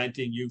or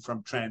preventing you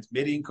from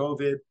transmitting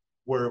COVID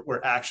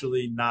were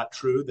actually not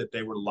true, that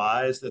they were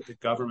lies that the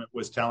government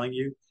was telling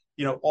you,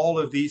 all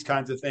of these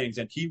kinds of things.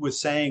 And he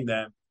was saying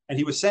them, and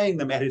he was saying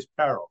them at his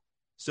peril.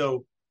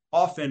 So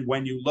often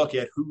when you look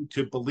at who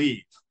to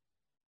believe,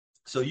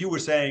 so you were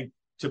saying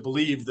to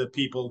believe the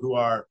people who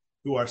are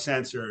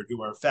censored,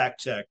 who are fact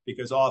checked,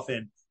 because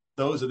often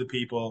those are the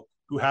people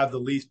who have the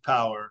least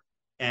power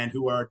and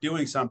who are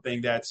doing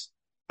something that's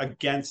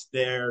against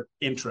their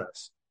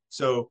interests.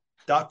 So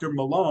Dr.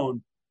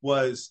 Malone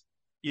was,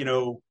 you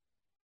know,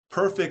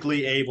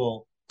 perfectly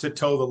able to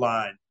toe the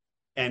line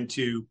and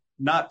to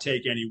not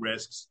take any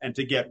risks and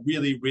to get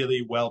really,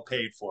 really well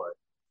paid for it.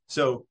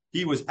 So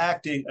he was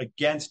acting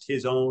against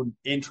his own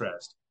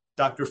interest.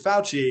 Dr.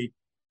 Fauci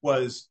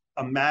was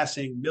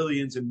amassing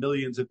millions and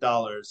millions of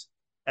dollars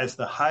as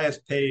the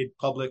highest paid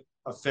public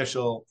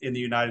official in the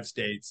United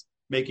States,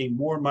 making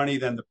more money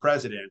than the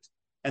president,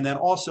 and then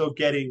also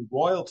getting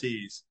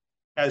royalties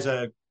as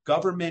a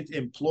government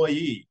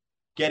employee,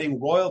 getting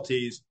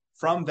royalties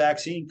from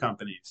vaccine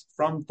companies,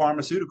 from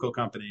pharmaceutical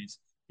companies.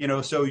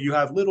 So you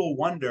have little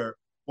wonder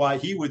why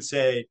he would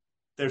say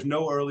there's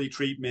no early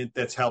treatment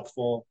that's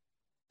helpful.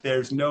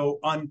 There's no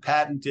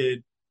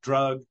unpatented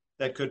drug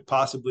that could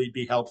possibly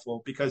be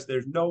helpful because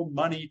there's no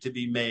money to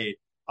be made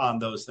on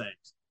those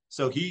things.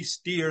 So he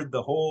steered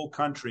the whole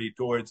country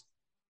towards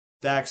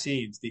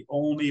vaccines. The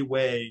only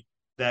way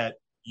that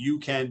you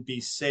can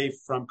be safe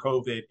from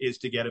COVID is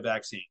to get a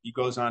vaccine. He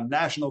goes on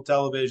national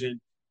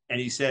television and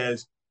he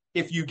says,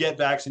 if you get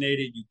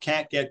vaccinated, you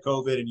can't get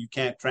COVID and you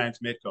can't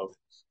transmit COVID.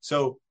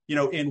 So,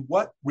 in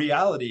what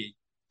reality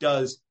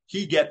does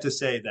he get to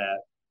say that?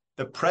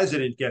 The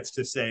president gets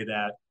to say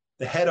that.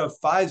 The head of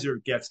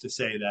Pfizer gets to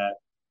say that.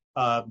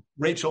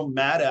 Rachel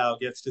Maddow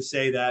gets to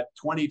say that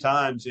 20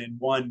 times in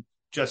one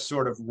just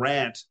sort of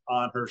rant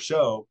on her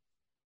show.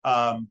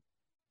 The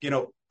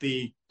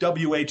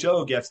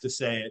WHO gets to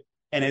say it,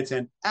 and it's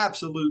an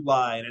absolute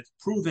lie, and it's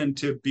proven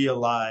to be a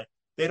lie.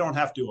 They don't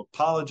have to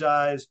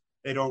apologize.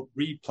 They don't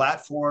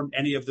re-platform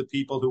any of the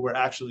people who were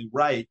actually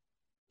right.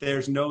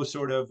 There's no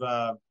sort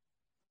of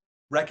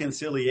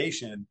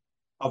reconciliation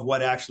of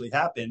what actually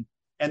happened,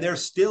 and they're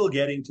still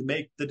getting to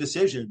make the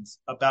decisions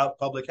about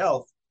public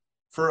health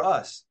for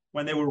us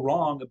when they were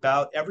wrong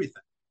about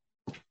everything.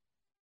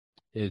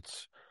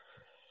 It's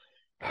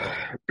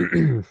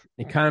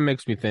it kind of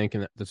makes me think,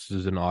 and this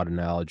is an odd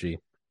analogy,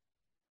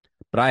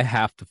 but I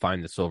have to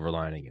find the silver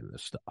lining in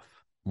this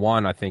stuff.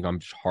 One, I think I'm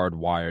just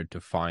hardwired to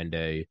find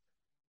a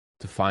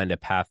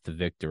path to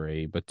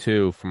victory. But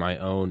two, for my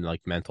own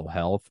like mental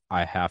health,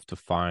 I have to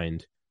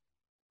find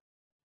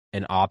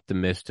an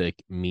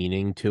optimistic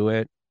meaning to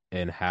it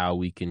and how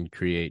we can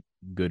create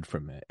good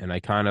from it. And I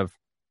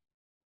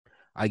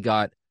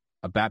got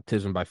a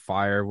baptism by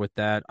fire with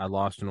that. I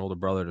lost an older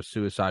brother to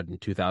suicide in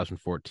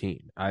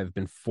 2014. I've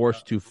been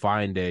forced to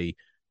find a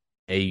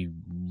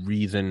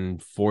reason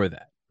for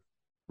that,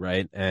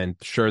 right? And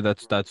sure,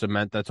 that's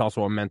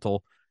also a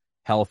mental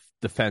health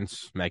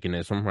defense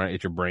mechanism, right?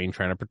 It's your brain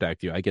trying to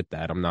protect you. I get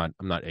that. I'm not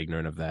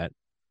ignorant of that.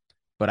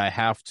 But I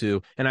have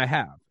to, and I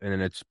have,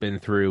 and it's been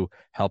through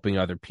helping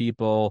other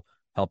people,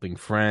 helping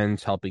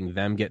friends, helping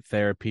them get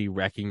therapy,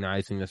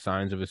 recognizing the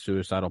signs of a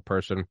suicidal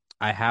person.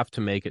 I have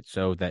to make it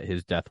so that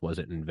his death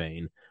wasn't in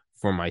vain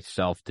for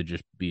myself to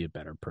just be a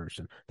better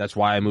person. That's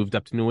why I moved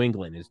up to New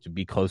England, is to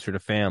be closer to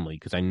family,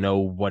 because I know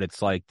what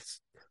it's like,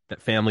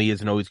 that family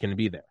isn't always going to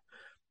be there.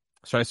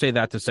 So I say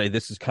that to say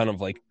this is kind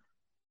of like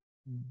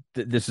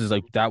this is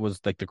like that was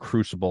like the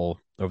crucible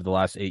over the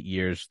last 8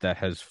 years that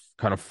has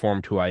kind of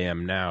formed who I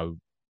am now,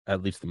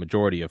 at least the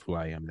majority of who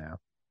I am now.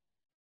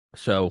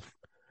 So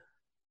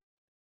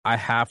I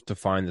have to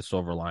find the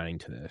silver lining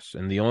to this.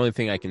 And the only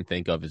thing I can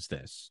think of is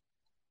this.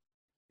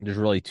 There's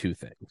really two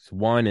things.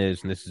 One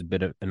is, and this is a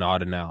bit of an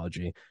odd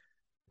analogy,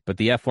 but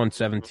the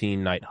F-117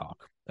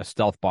 Nighthawk, a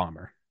stealth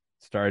bomber,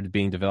 started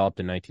being developed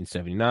in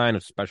 1979. It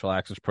was a special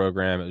access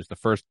program. It was the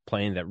first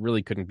plane that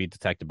really couldn't be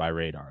detected by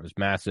radar. It was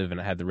massive, and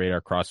it had the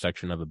radar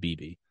cross-section of a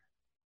BB.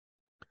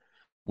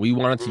 We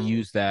wanted to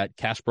use that.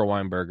 Caspar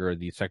Weinberger,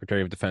 the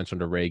Secretary of Defense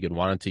under Reagan,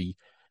 wanted to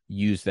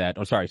use that.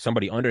 Oh, sorry,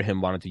 somebody under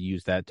him wanted to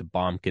use that to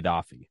bomb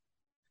Gaddafi.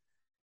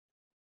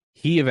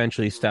 He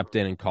eventually stepped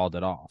in and called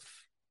it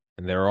off.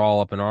 And they're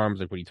all up in arms,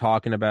 like, what are you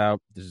talking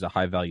about? This is a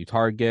high value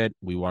target.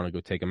 We want to go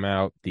take them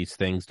out. These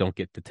things don't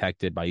get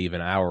detected by even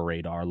our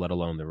radar, let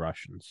alone the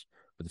Russians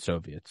or the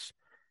Soviets.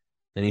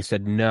 And he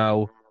said,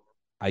 no,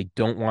 I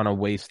don't want to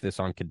waste this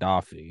on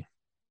Gaddafi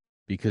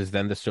because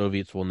then the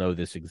Soviets will know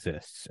this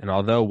exists. And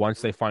although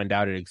once they find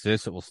out it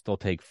exists, it will still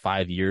take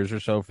 5 years or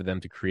so for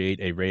them to create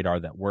a radar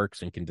that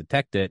works and can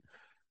detect it.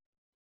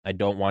 I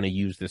don't want to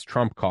use this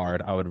trump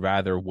card. I would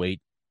rather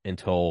wait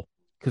until,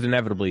 because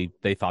inevitably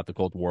they thought the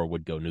Cold War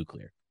would go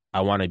nuclear.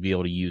 I want to be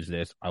able to use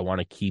this. I want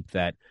to keep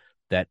that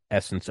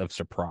essence of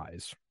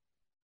surprise.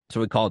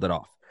 So we called it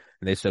off.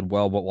 And they said,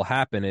 well, what will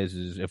happen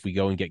is if we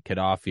go and get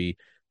Gaddafi,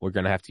 we're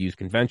going to have to use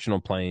conventional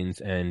planes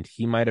and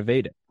he might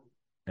evade it.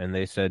 And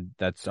they said,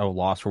 that's a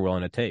loss we're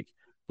willing to take.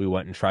 We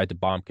went and tried to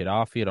bomb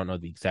Gaddafi. I don't know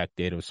the exact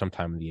date. It was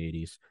sometime in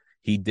the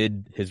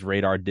 80s. His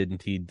radar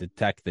didn't he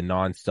detect the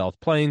non-stealth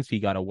planes. He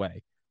got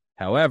away.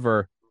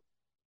 However,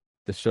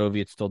 the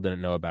Soviets still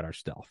didn't know about our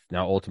stealth.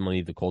 Now,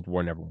 ultimately, the Cold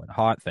War never went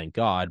hot, thank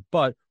God,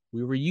 but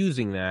we were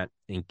using that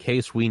in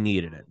case we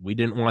needed it. We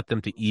didn't want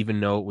them to even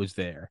know it was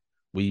there.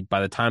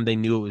 By the time they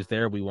knew it was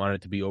there, we wanted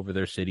it to be over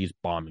their cities,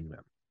 bombing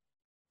them.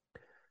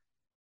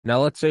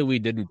 Now, let's say we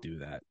didn't do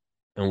that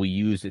and we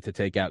used it to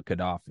take out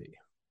Gaddafi.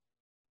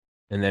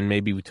 And then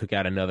maybe we took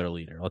out another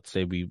leader. Let's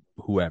say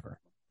whoever.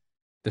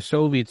 The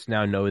Soviets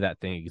now know that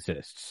thing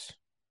exists.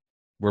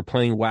 We're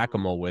playing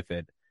whack-a-mole with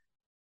it.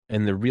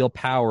 And the real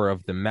power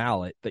of the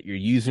mallet that you're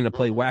using to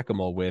play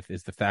whack-a-mole with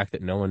is the fact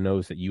that no one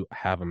knows that you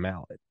have a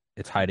mallet.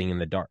 It's hiding in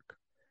the dark.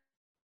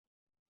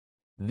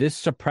 This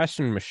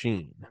suppression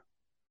machine,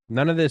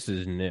 none of this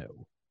is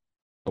new.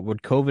 But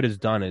what COVID has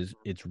done is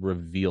it's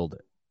revealed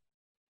it.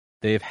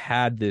 They've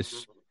had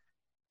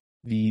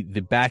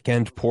the back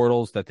end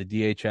portals that the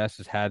DHS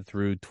has had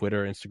through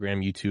Twitter,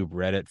 Instagram, YouTube,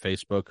 Reddit,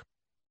 Facebook.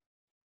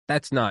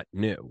 That's not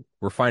new.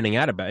 We're finding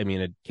out about it. I mean,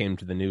 it came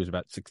to the news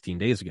about 16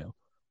 days ago.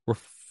 We're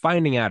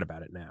finding out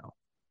about it now.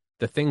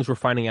 The things we're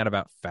finding out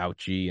about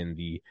Fauci and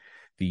the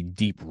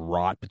deep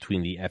rot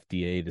between the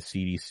FDA, the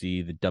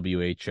CDC,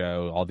 the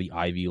WHO, all the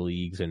Ivy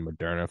Leagues, and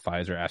Moderna,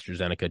 Pfizer,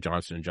 AstraZeneca,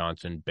 Johnson &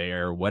 Johnson,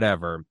 Bayer,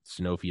 whatever,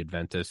 Sanofi,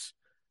 Adventis.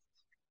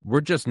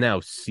 We're just now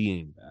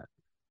seeing that.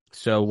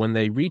 So when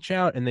they reach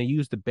out and they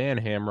use the ban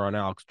hammer on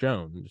Alex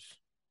Jones,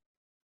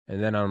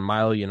 and then on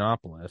Milo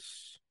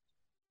Yiannopoulos,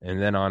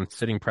 and then on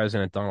sitting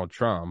President Donald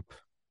Trump,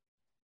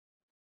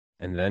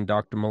 and then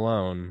Dr.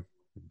 Malone,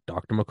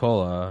 Dr.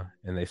 McCullough,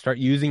 and they start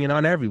using it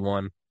on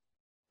everyone,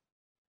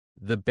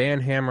 the ban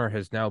hammer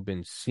has now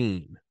been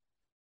seen.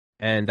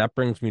 And that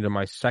brings me to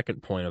my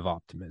second point of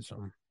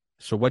optimism.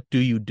 So what do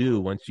you do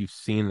once you've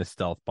seen the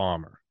stealth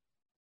bomber?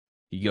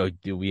 You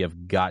go, we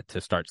have got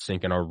to start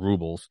sinking our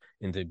rubles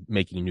into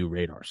making new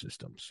radar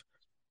systems.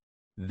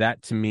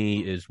 That to me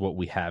is what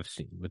we have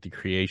seen with the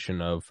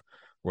creation of,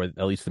 or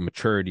at least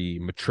the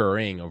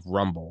maturing of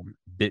Rumble,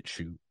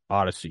 BitChute,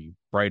 Odyssey,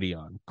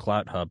 Brighteon,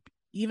 CloutHub,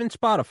 even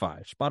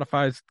Spotify.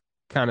 Spotify's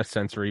kind of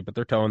sensory, but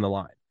they're towing the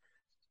line.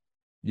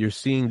 You're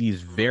seeing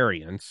these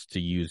variants, to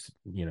use,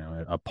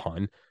 a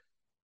pun,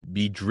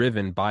 be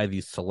driven by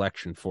these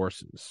selection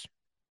forces.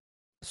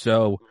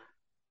 So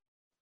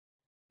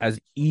as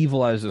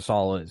evil as this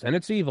all is, and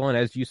it's evil, and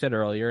as you said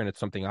earlier, and it's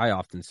something I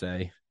often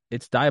say,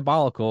 it's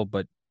diabolical,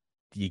 but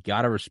you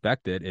got to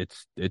respect it.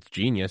 It's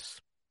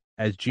genius.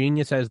 As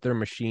genius as their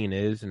machine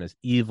is, and as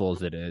evil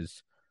as it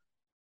is,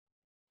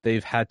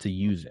 they've had to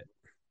use it.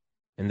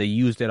 And they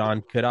used it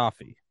on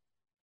Gaddafi.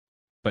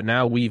 But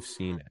now we've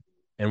seen it.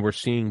 And we're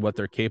seeing what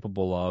they're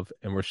capable of,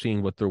 and we're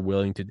seeing what they're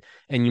willing to.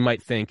 And you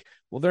might think,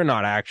 well, they're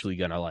not actually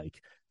going to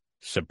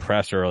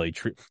suppress early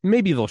treatment.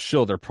 Maybe they'll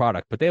show their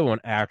product, but they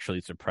won't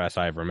actually suppress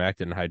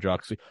ivermectin and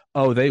hydroxy.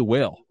 Oh, they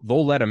will.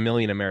 They'll let 1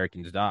 million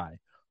Americans die.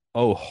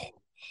 Oh,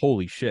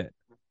 holy shit.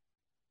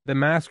 The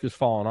mask has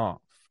fallen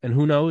off. And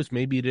who knows?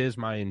 Maybe it is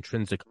my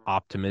intrinsic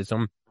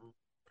optimism,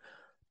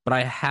 but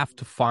I have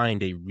to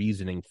find a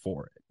reasoning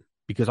for it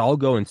because I'll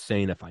go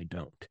insane if I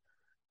don't.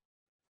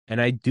 And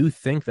I do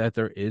think that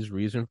there is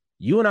reason.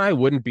 You and I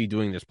wouldn't be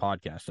doing this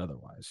podcast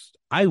otherwise.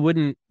 I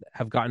wouldn't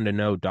have gotten to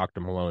know Dr.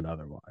 Malone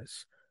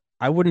otherwise.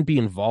 I wouldn't be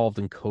involved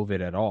in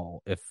COVID at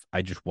all if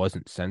I just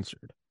wasn't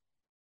censored.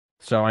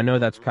 So I know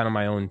that's kind of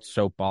my own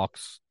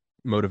soapbox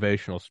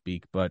motivational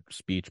speech,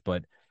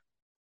 but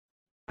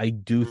I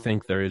do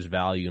think there is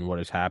value in what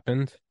has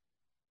happened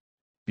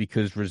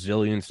because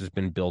resilience has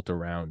been built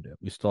around it.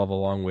 We still have a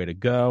long way to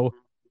go,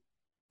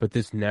 but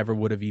this never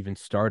would have even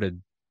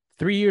started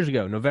 3 years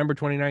ago, November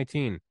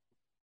 2019.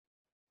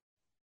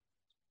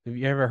 Have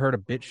you ever heard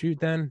of BitChute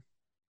then?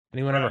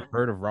 Anyone ever Right.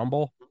 heard of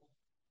Rumble?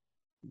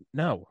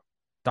 No.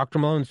 Dr.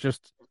 Malone's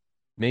just,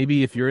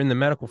 maybe if you're in the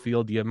medical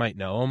field, you might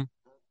know him.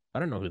 I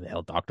don't know who the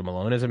hell Dr.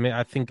 Malone is. I mean,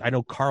 I think I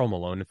know Carl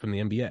Malone from the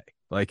NBA.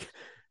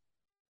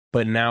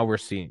 But now we're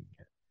seeing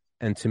it.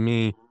 And to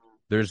me,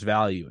 there's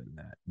value in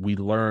that. We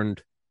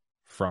learned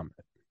from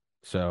it.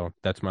 So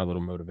that's my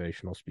little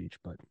motivational speech.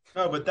 But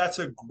No, but that's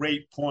a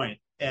great point.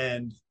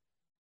 And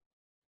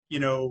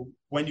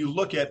when you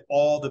look at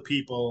all the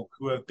people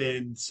who have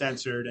been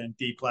censored and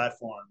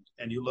deplatformed,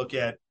 and you look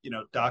at,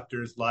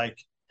 doctors like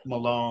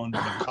Malone,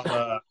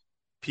 McCullough,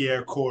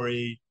 Pierre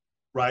Corey,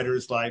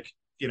 writers like,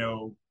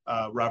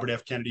 Robert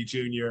F. Kennedy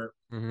Jr.,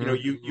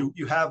 mm-hmm.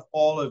 you have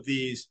all of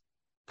these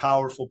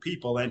powerful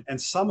people,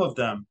 and some of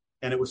them,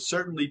 and it was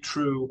certainly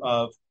true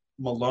of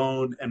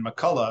Malone and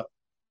McCullough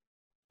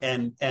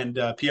and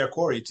Pierre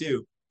Corey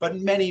too, but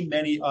many,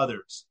 many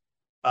others.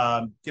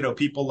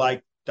 People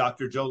like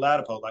Dr. Joe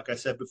Latipo, like I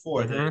said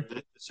before, Mm-hmm.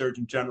 the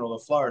Surgeon General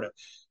of Florida.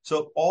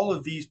 So all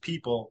of these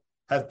people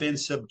have been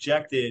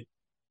subjected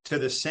to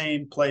the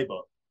same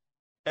playbook.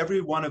 Every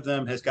one of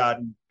them has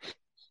gotten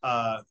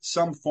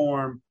some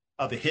form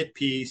of a hit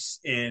piece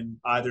in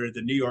either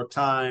the New York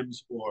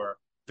Times or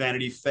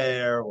Vanity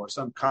Fair or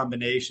some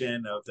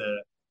combination of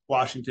the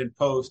Washington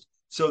Post,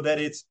 so that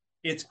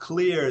it's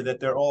clear that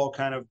they're all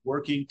kind of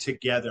working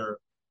together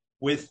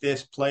with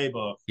this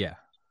playbook Yeah.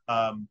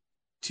 um,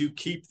 to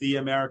keep the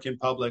American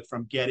public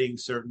from getting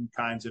certain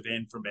kinds of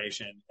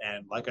information.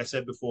 And like I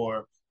said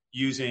before,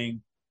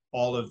 using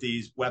all of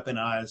these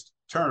weaponized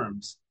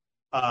terms.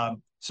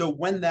 So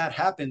when that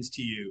happens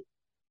to you,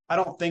 I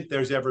don't think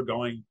there's ever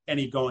going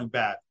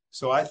back.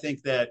 So I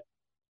think that,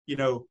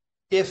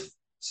 if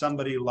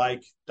somebody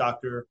like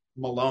Dr.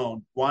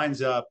 Malone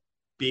winds up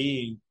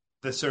being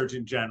the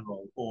Surgeon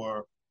General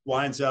or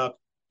winds up,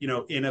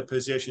 in a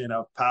position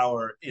of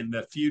power in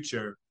the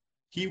future,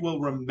 he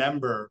will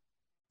remember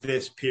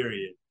this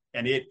period,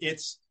 and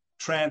it's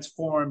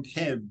transformed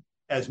him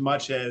as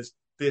much as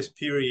this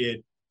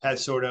period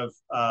has sort of,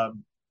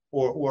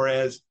 or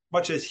as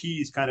much as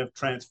he's kind of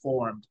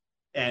transformed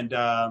and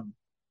um,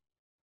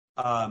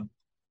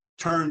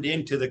 turned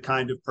into the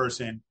kind of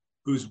person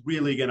who's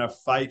really going to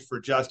fight for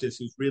justice,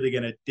 who's really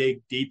going to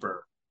dig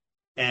deeper.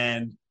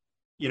 And,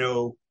 you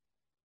know,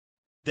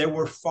 there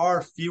were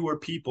far fewer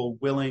people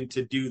willing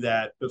to do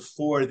that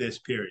before this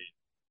period.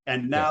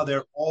 And Yeah. now there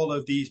are all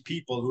of these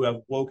people who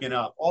have woken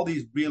up, all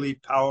these really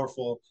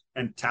powerful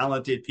and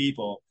talented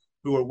people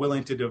who are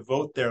willing to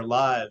devote their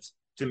lives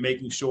to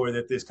making sure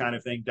that this kind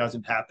of thing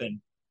doesn't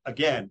happen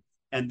again.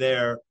 And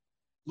there are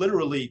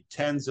literally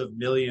tens of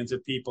millions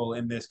of people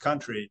in this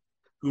country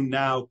who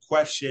now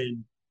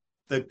question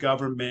the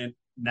government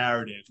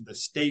narrative, the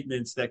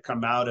statements that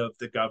come out of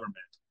the government,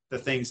 the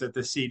things that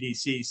the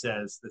CDC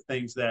says, the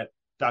things that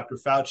Dr.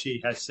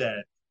 Fauci has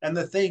said, and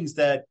the things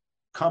that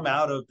come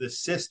out of the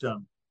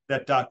system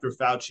that Dr.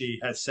 Fauci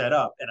has set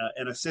up,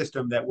 and a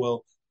system that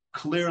will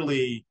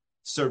clearly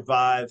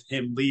survive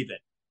him leaving.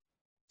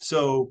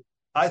 So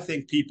I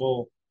think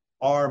people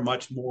are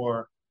much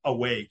more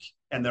awake,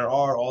 and there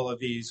are all of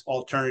these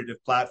alternative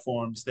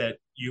platforms that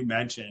you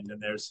mentioned,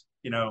 and there's,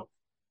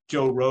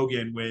 Joe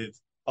Rogan with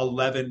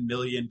 11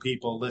 million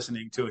people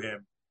listening to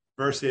him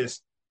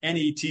versus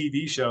any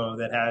TV show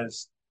that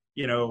has,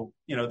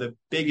 the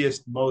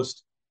biggest,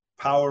 most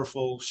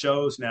powerful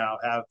shows now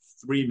have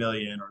 3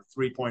 million or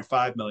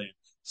 3.5 million.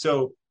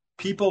 So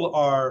people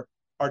are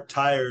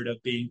tired of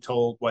being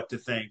told what to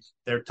think.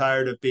 They're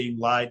tired of being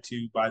lied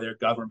to by their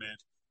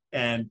government.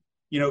 And,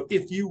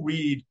 if you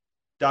read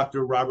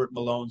Dr. Robert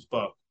Malone's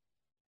book,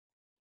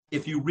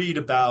 if you read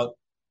about,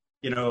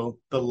 the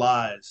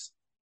lies,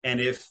 and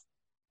if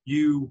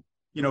you,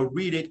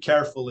 read it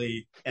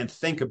carefully and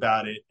think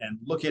about it and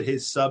look at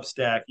his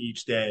Substack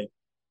each day,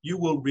 you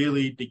will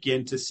really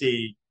begin to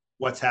see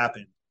what's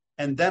happened.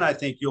 And then I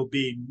think you'll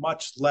be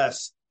much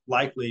less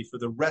likely for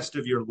the rest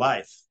of your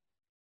life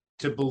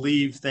to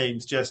believe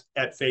things just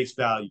at face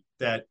value.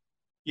 That,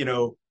 you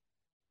know,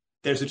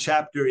 there's a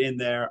chapter in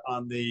there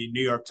on the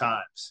New York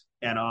Times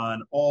and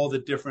on all the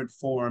different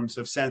forms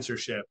of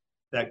censorship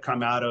that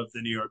come out of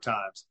the New York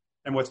Times.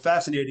 And what's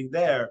fascinating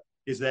there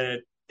is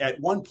that at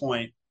one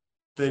point,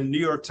 the New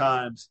York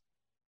Times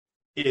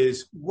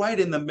is right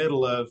in the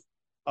middle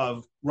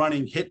of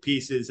running hit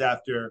pieces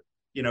after,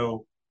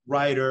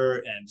 writer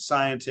and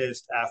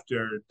scientist,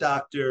 after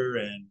doctor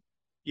and,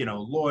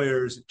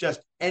 lawyers,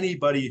 just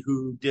anybody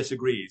who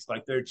disagrees.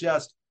 Like they're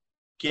just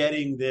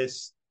getting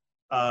this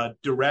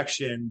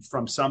direction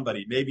from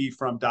somebody, maybe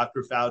from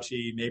Dr.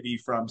 Fauci, maybe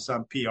from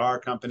some PR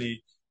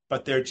company,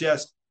 but they're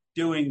just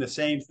doing the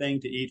same thing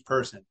to each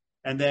person.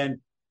 And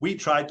then we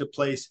tried to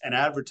place an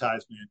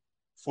advertisement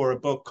for a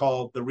book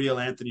called The Real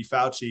Anthony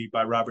Fauci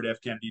by Robert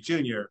F. Kennedy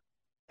Jr.,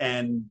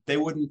 and they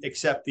wouldn't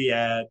accept the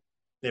ad.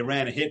 They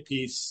ran a hit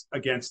piece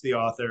against the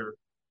author.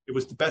 It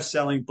was the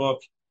best-selling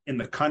book in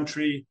the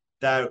country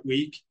that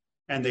week,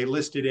 and they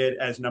listed it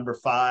as number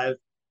 5.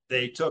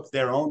 They took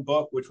their own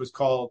book, which was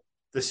called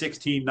The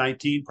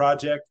 1619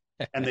 Project,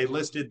 and they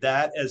listed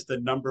that as the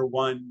number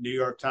 1 New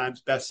York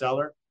Times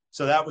bestseller.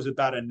 So that was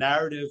about a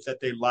narrative that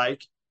they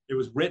like. It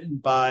was written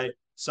by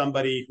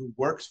somebody who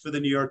works for the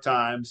New York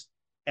Times,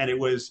 and it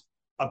was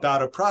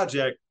about a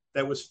project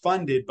that was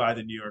funded by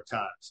the New York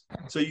Times.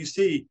 So you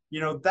see,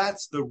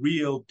 that's the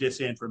real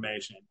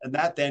disinformation. And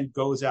that then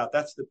goes out.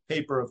 That's the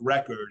paper of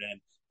record,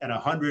 and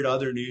 100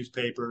 other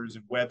newspapers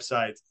and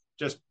websites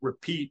just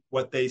repeat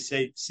what they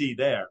see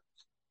there.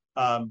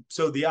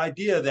 So the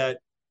idea that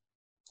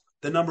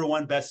the number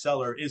one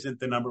bestseller isn't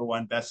the number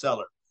one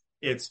bestseller.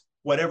 It's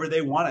whatever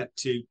they want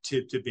it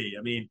to be.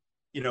 I mean,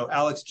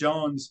 Alex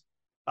Jones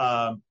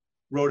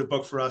wrote a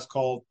book for us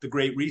called The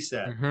Great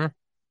Reset.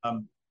 Mm-hmm.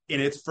 In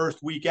its first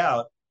week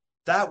out,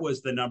 that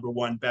was the number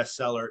one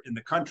bestseller in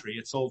the country.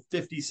 It sold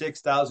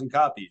 56,000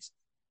 copies.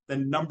 The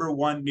number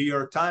one New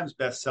York Times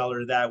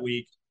bestseller that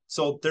week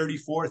sold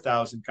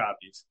 34,000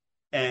 copies.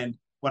 And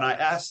when I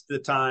asked the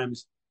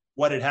Times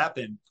what had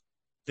happened,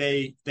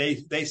 they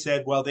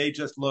said, well, they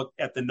just look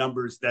at the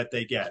numbers that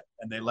they get,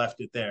 and they left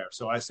it there.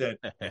 So I said,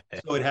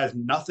 so it has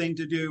nothing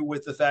to do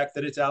with the fact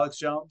that it's Alex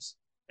Jones?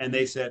 And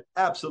they said,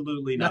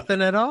 absolutely nothing.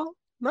 Nothing at all?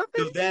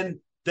 Nothing? So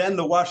then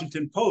the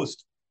Washington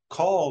Post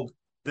called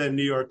the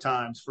New York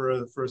Times for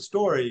a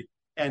story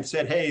and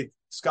said, hey,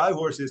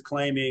 Skyhorse is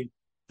claiming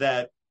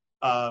that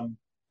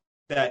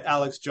that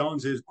Alex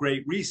Jones's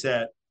Great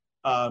Reset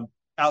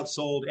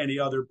outsold any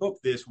other book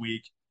this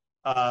week.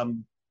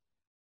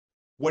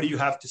 What do you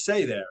have to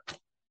say there?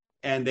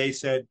 And they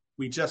said,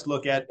 we just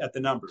look at the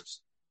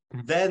numbers.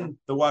 Then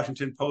the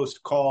Washington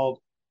Post called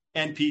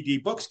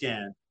NPD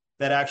Bookscan,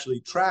 that actually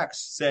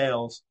tracks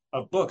sales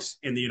of books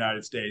in the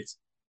United States.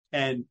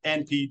 And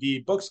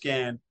NPD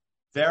Bookscan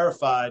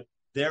verified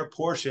their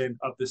portion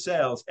of the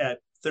sales at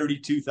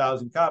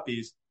 32,000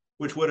 copies,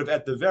 which would have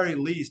at the very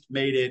least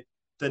made it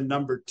the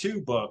number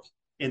 2 book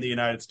in the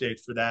United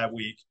States for that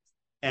week.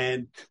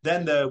 And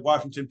then the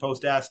Washington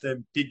Post asked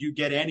them, did you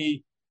get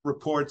any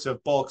reports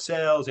of bulk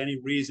sales, any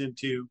reason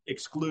to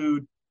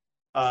exclude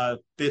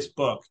this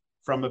book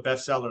from a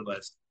bestseller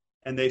list?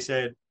 And they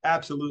said,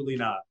 absolutely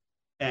not.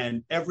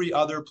 And every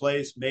other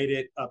place made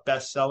it a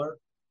bestseller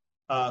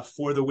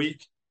for the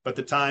week, but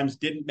the Times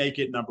didn't make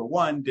it number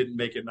 1, didn't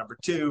make it number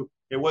 2.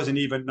 It wasn't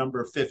even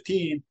number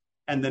 15.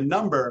 And the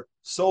number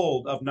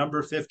sold of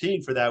number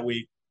 15 for that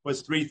week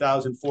was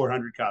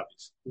 3,400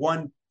 copies,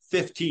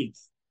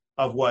 1/15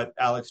 of what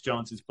Alex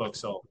Jones's book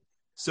sold.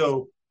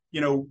 So,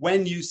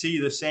 when you see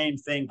the same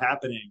thing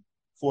happening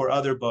for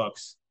other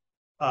books,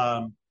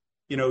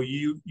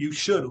 you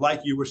should,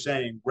 like you were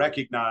saying,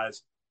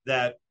 recognize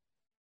that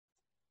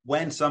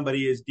when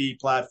somebody is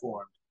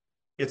deplatformed,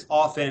 it's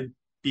often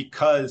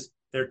because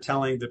they're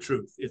telling the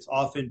truth. It's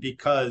often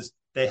because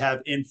they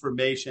have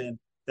information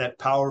that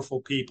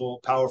powerful people,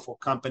 powerful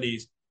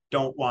companies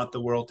don't want the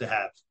world to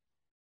have.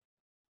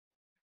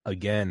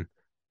 Again,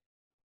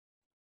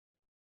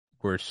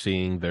 we're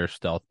seeing their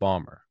stealth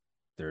bomber.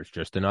 There's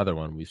just another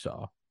one we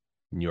saw.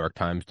 New York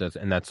Times does,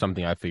 and that's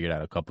something I figured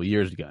out a couple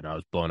years ago, and I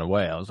was blown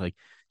away. I was like,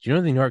 do you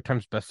know the New York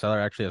Times bestseller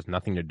actually has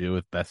nothing to do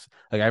with best?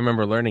 Like, I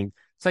remember learning,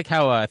 it's like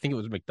how I think it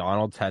was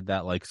McDonald's had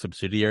that like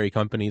subsidiary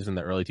companies in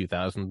the early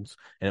 2000s,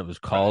 and it was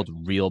called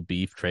Real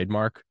Beef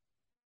trademark,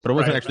 but it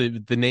wasn't actually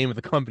the name of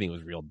the company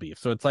was Real Beef.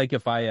 So it's like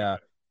if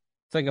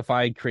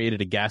I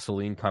created a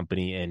gasoline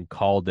company and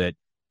called the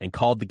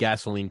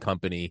gasoline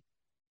company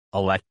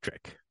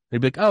Electric. They'd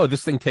be like, oh,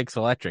 this thing takes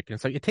electric. And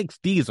it's like, it takes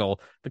diesel.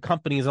 The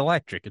company is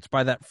electric. It's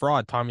by that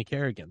fraud, Tommy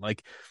Kerrigan.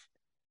 Like,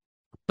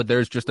 but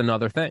there's just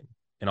another thing.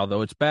 And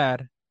although it's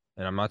bad,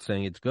 and I'm not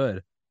saying it's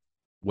good,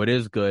 what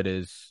is good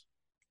is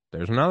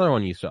there's another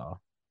one you saw.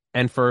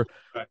 And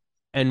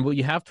and what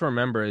you have to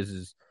remember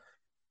is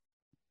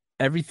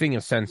everything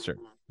is censored,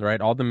 right?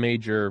 All the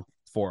major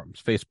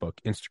forums, Facebook,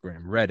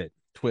 Instagram, Reddit,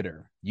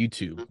 Twitter,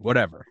 YouTube,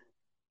 whatever.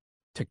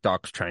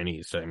 TikTok's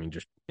Chinese. So, I mean,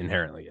 just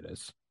inherently it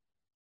is.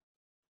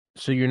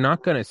 So you're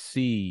not going to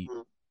see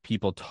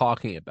people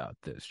talking about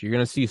this. You're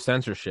going to see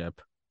censorship,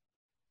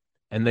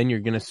 and then you're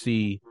going to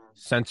see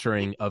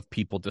censoring of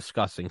people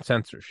discussing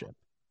censorship.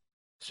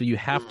 So you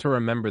have to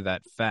remember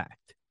that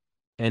fact.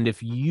 And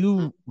if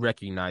you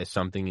recognize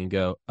something and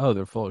go, oh,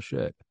 they're full of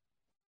shit,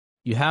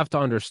 you have to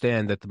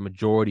understand that the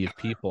majority of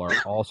people are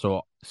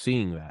also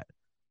seeing that.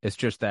 It's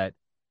just that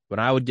when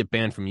I would get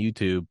banned from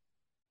YouTube,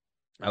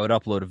 I would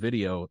upload a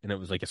video, and it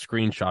was like a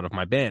screenshot of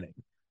my banning.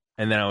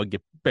 And then I would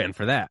get banned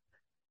for that.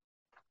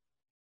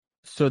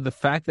 So the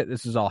fact that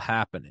this is all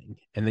happening,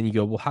 and then you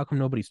go, well, how come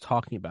nobody's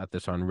talking about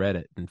this on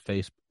Reddit and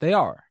Facebook? They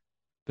are.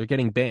 They're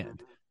getting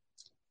banned,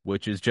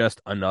 which is just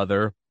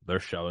they're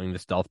showing the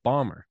stealth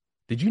bomber.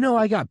 Did you know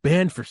I got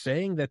banned for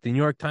saying that the New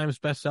York Times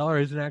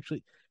bestseller isn't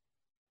actually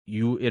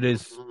it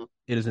is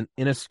an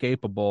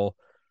inescapable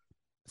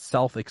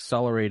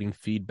self-accelerating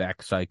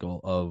feedback cycle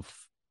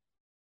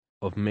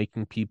of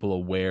making people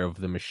aware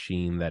of the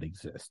machine that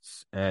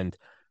exists. And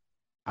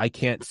I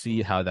can't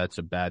see how that's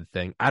a bad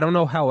thing. I don't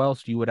know how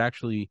else you would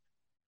actually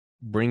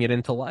bring it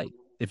into light.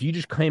 If you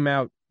just came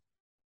out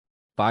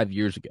 5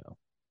 years ago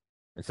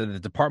and said the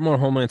Department of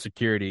Homeland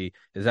Security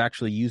is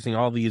actually using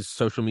all these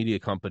social media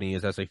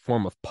companies as a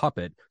form of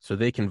puppet so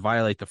they can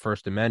violate the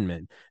First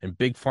Amendment, and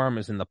Big Pharma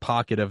is in the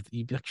pocket of,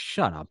 you'd be like,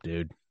 shut up,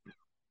 dude.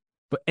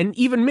 And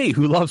even me,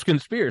 who loves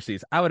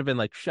conspiracies, I would have been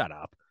like, shut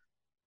up.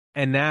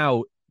 And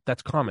now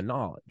that's common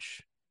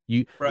knowledge.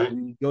 You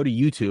go to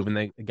YouTube and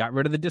they got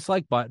rid of the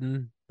dislike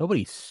button.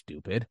 Nobody's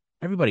stupid.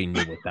 Everybody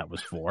knew what that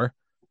was for.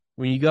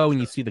 When you go and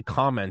you see the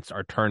comments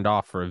are turned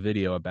off for a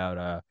video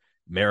about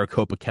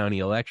Maricopa County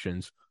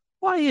elections.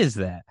 Why is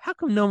that? How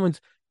come no one's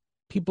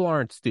people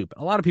aren't stupid?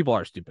 A lot of people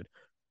are stupid,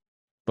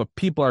 but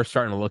people are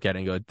starting to look at it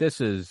and go,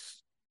 this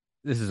is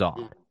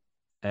odd.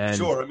 And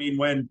Sure. I mean,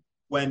 when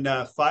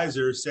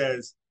Pfizer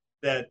says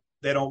that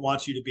they don't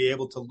want you to be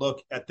able to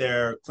look at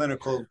their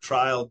clinical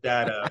trial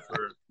data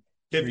for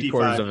three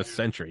quarters 55 of a years,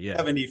 century, yeah.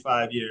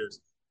 75 years,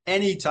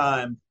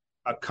 anytime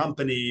a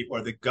company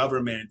or the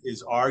government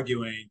is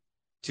arguing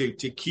to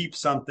keep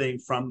something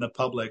from the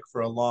public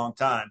for a long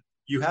time,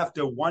 you have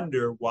to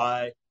wonder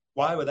why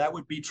that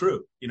would be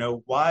true. You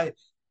know, why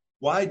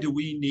do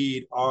we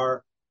need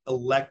our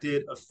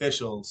elected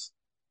officials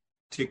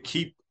to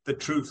keep the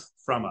truth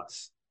from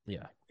us?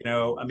 Yeah. You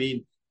know, I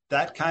mean,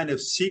 that kind of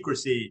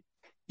secrecy,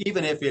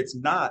 even if it's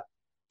not,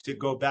 to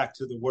go back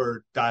to the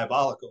word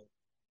diabolical,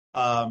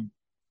 um,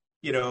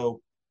 you know,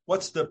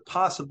 what's the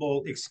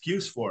possible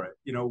excuse for it?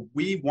 You know,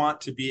 we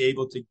want to be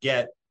able to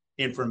get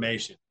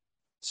information.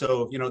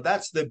 So, you know,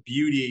 that's the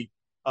beauty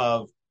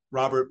of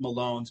Robert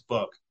Malone's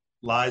book,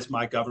 Lies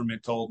My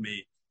Government Told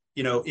Me,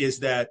 you know, is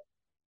that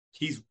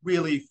he's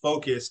really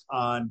focused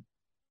on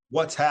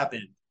what's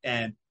happened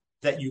and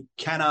that you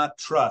cannot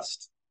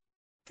trust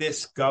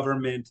this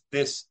government,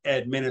 this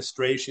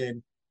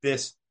administration,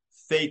 this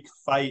fake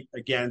fight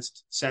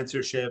against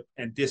censorship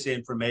and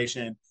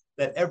disinformation,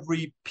 that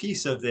every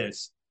piece of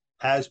this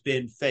has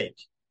been fake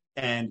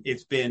and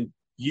it's been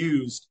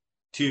used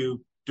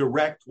to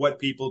direct what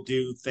people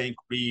do, think,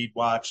 read,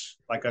 watch,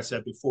 like I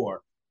said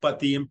before. But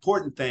the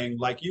important thing,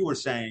 like you were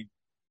saying,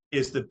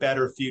 is the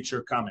better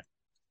future coming.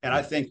 And I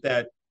Yeah. think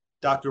that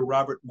Dr.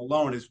 Robert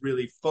Malone is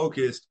really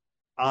focused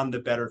on the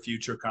better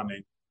future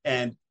coming.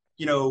 And,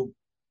 you know,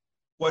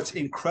 what's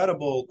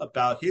incredible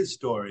about his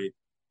story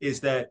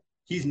is that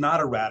he's not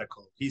a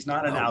radical. He's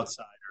not an No,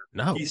 outsider.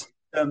 no. He's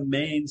a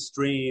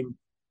mainstream,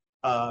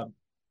 uh,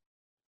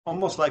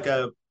 almost like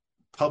a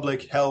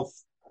public health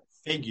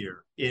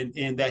figure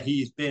in that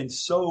he's been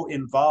so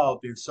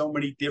involved in so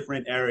many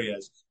different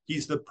areas.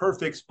 He's the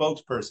perfect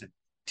spokesperson.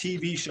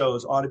 TV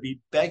shows ought to be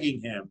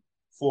begging him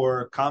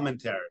for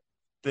commentary.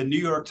 The New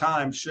York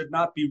Times should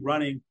not be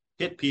running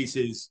hit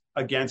pieces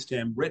against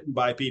him written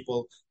by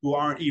people who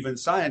aren't even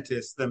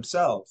scientists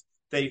themselves.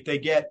 They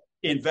get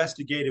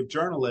investigative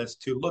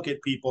journalists to look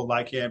at people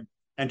like him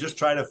and just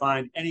try to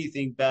find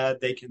anything bad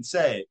they can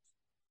say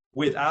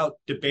without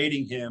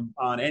debating him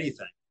on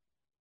anything.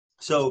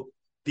 So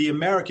the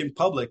American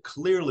public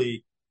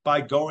clearly,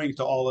 by going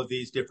to all of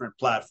these different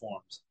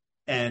platforms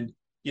and,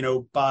 you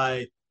know,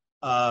 by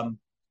um,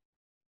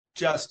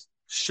 just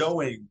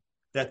showing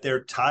that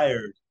they're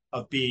tired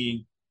of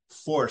being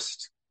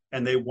forced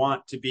and they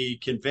want to be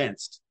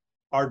convinced,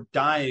 are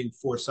dying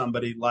for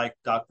somebody like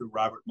Dr.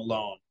 Robert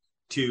Malone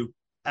to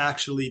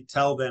actually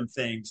tell them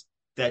things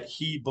that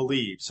he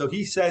believes. So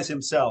he says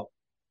himself,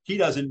 he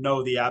doesn't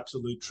know the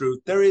absolute truth.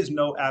 There is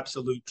no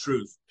absolute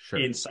truth Sure.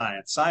 in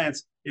science.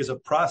 Science is a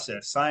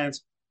process.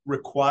 Science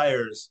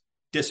requires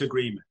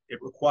disagreement. It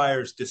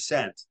requires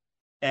dissent.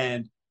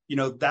 And, you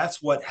know,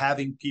 that's what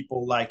having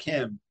people like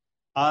him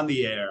on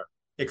the air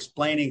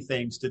explaining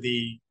things to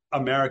the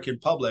American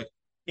public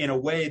in a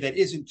way that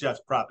isn't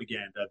just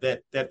propaganda,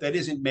 that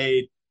isn't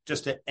made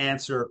just to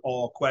answer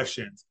all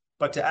questions,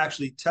 but to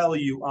actually tell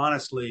you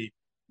honestly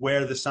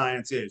where the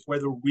science is, where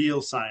the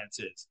real science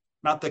is,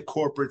 not the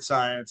corporate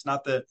science,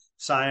 not the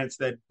science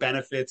that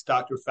benefits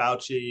Dr.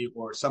 Fauci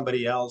or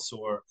somebody else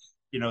or,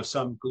 you know,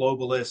 some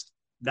globalist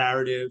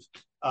narrative,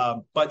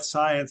 but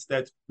science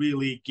that's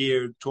really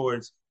geared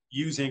towards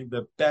using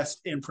the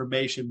best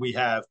information we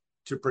have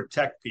to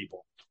protect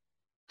people.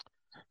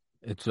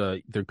 It's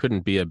there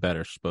couldn't be a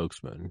better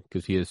spokesman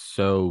because he is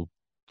so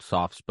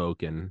soft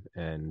spoken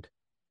and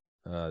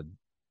uh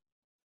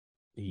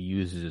he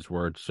uses his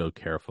words so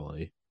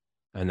carefully.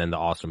 And then the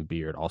awesome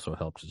beard also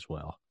helps as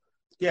well.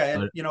 Yeah,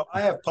 and But you know,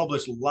 I have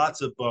published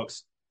lots of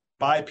books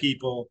by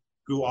people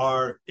who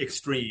are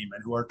extreme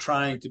and who are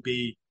trying to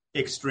be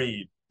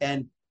extreme.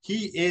 And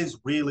he is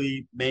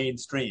really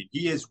mainstream.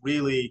 He is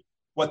really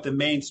what the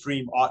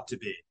mainstream ought to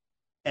be.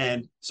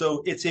 And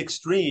so it's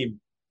extreme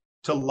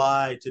to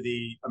lie to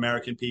the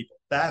American people.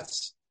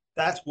 That's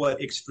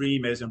what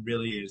extremism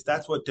really is.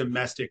 That's what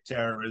domestic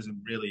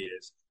terrorism really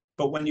is.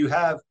 But when you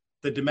have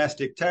the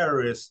domestic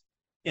terrorists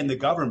in the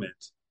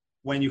government,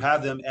 when you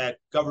have them at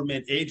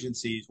government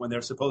agencies, when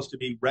they're supposed to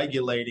be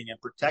regulating and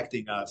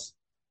protecting us,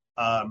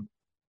 um,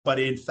 but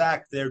in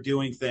fact they're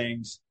doing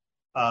things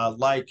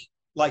like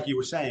you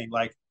were saying,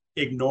 like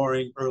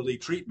ignoring early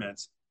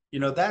treatments. You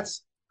know,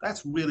 that's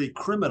really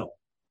criminal.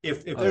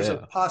 If oh there's a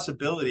yeah.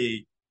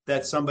 possibility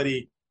that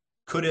somebody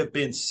could have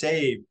been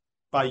saved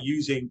by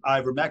using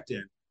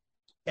ivermectin,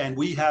 and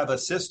we have a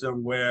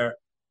system where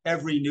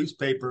every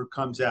newspaper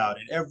comes out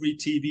and every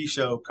TV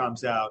show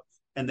comes out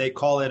and they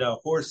call it a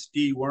horse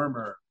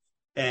dewormer,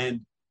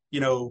 and you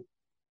know,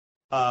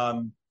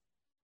 um,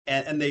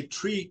 and they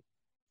treat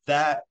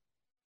that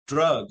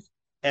drug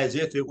as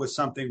if it was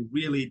something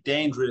really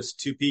dangerous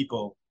to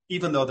people,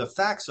 even though the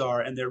facts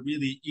are, and they're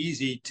really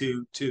easy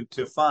to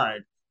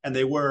find, and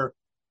they were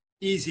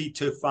easy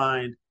to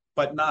find,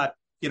 but not,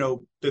 you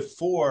know,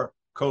 before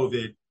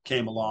COVID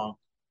came along,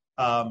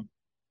 um,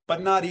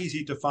 but not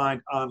easy to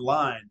find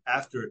online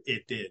after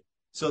it did.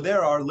 So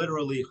there are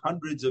literally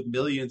hundreds of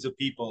millions of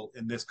people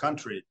in this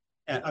country,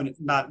 and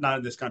not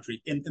in this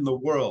country, in the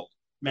world.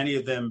 Many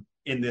of them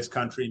in this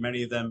country,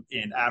 many of them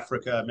in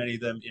Africa, many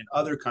of them in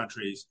other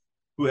countries,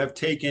 who have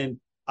taken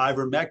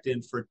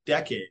ivermectin for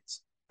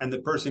decades. And the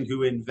person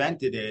who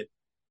invented it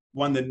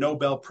won the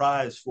Nobel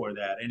Prize for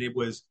that. And it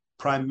was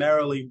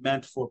primarily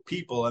meant for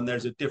people. And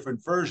there's a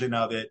different version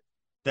of it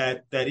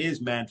that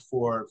is meant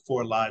for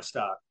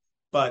livestock.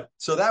 But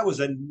so that was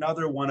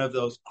another one of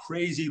those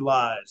crazy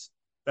lies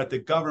that the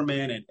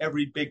government and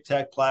every big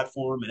tech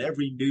platform and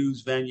every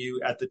news venue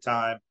at the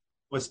time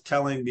was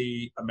telling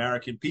the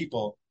American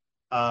people.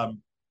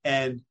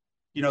 And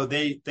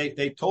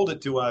they told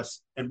it to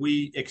us, and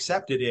we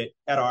accepted it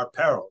at our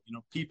peril.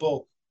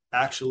 People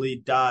actually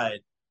died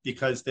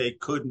because they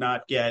could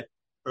not get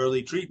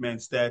early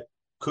treatments that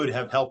could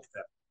have helped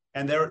them.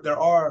 And there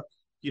are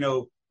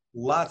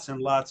lots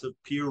and lots of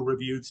peer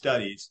reviewed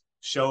studies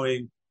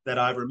showing that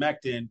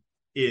ivermectin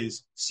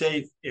is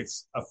safe,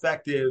 it's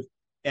effective,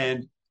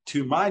 and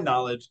to my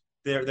knowledge,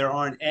 there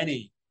aren't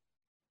any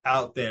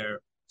out there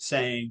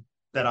saying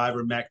that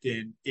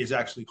ivermectin is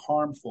actually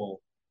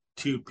harmful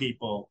to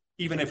people,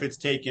 even if it's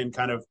taken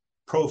kind of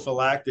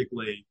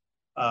prophylactically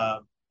uh,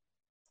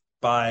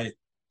 by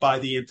by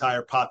the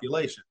entire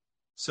population.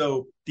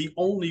 So the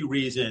only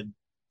reason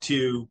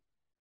to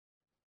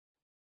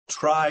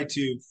try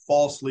to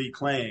falsely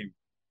claim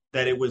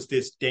that it was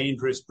this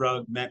dangerous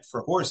drug meant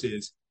for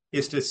horses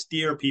is to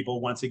steer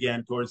people once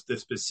again towards the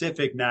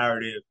specific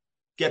narrative: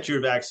 get your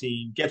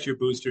vaccine, get your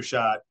booster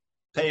shot,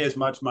 pay as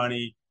much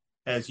money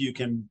as you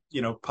can,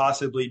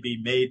 possibly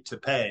be made to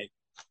pay,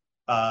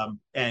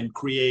 and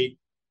create,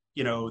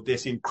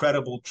 this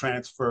incredible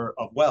transfer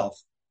of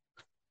wealth.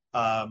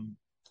 Um,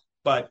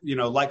 but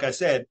like I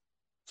said,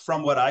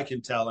 from what I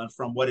can tell and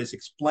from what is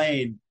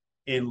explained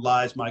in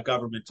Lies My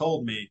Government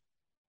Told Me,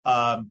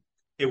 um,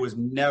 it was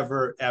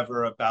never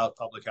ever about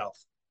public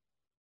health.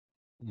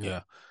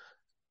 Yeah.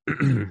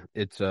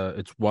 It's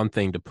one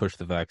thing to push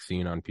the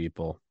vaccine on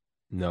people,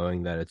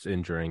 knowing that it's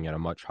injuring at a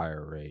much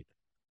higher rate.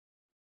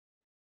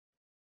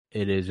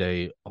 It is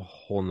a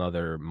whole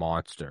nother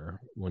monster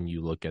when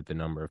you look at the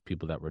number of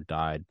people that were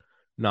died,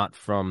 not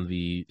from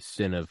the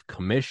sin of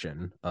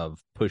commission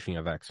of pushing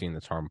a vaccine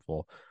that's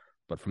harmful,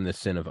 but from the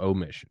sin of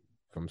omission,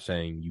 from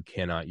saying you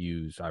cannot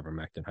use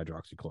ivermectin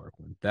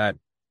hydroxychloroquine. That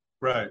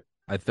Right.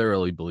 I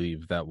thoroughly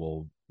believe that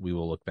we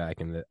will look back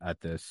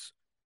at this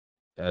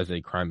as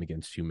a crime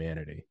against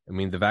humanity. I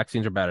mean, the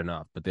vaccines are bad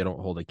enough, but they don't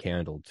hold a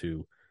candle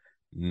to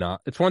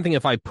not. It's one thing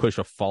if I push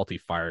a faulty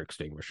fire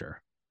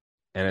extinguisher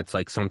and it's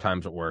like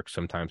sometimes it works,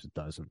 sometimes it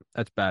doesn't.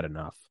 That's bad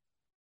enough.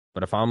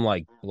 But if I'm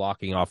like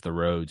blocking off the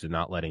roads and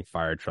not letting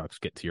fire trucks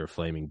get to your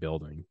flaming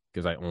building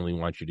because I only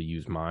want you to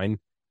use mine,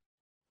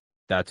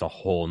 that's a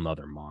whole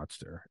nother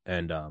monster.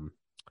 And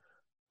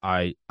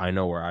I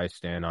know where I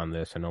stand on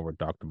this. I know where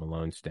Dr.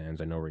 Malone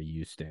stands. I know where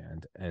you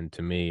stand. And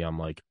to me, I'm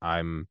like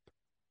I'm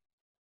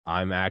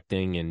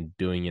acting and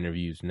doing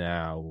interviews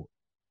now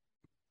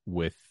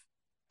with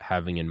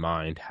having in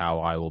mind how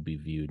I will be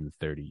viewed in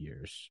 30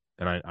 years.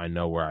 And I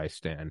know where I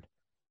stand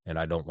and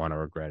I don't want to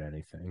regret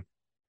anything.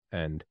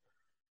 And,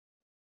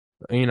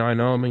 I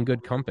know I'm in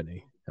good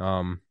company.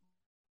 I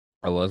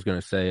was going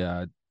to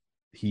say,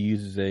 he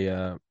uses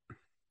a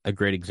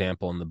great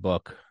example in the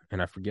book,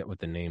 and I forget what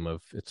the name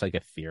of it's like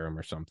a theorem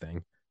or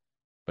something.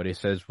 But he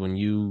says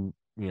when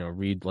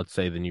read, let's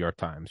say the New York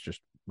Times, just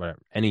whatever,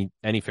 any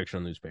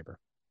fictional newspaper,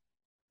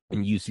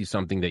 and you see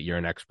something that you're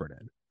an expert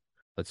in.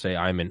 Let's say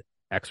I'm an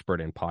expert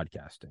in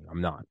podcasting.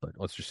 I'm not, but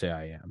let's just say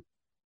I am.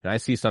 And I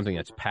see something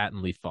that's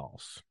patently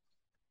false.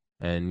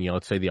 And,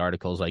 let's say the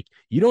article is like,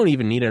 you don't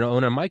even need to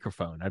own a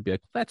microphone. I'd be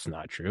like, that's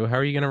not true. How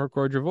are you going to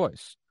record your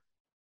voice?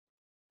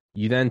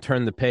 You then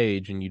turn the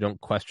page and you don't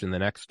question the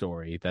next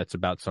story that's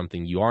about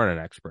something you aren't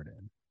an expert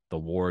in: the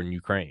war in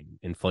Ukraine,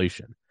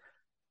 inflation.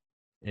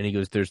 And he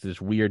goes, there's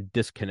this weird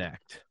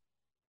disconnect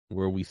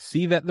where we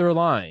see that they're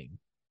lying.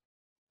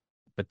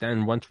 But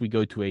then once we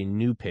go to a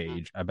new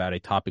page about a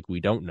topic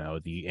we don't know,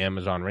 the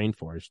Amazon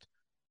rainforest,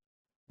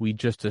 we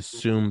just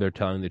assume they're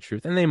telling the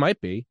truth. And they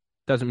might be.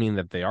 Doesn't mean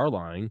that they are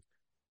lying.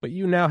 But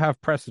you now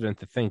have precedent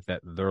to think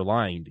that they're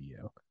lying to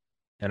you.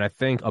 And I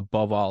think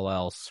above all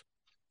else,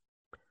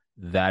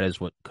 that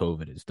is what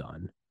COVID has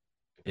done,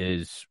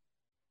 is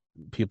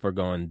people are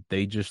going,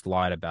 they just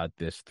lied about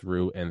this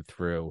through and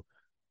through.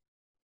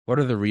 What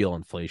are the real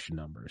inflation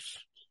numbers?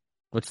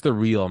 What's the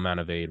real amount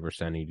of aid we're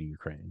sending to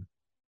Ukraine?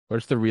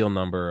 What's the real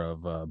number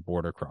of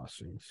border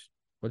crossings?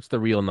 What's the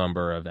real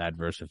number of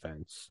adverse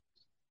events?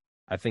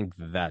 I think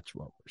that's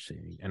what we're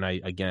seeing. And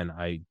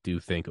I do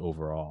think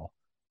overall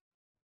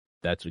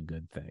that's a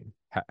good thing.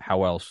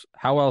 How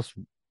else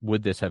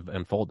would this have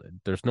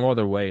unfolded? There's no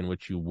other way in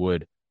which you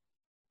would.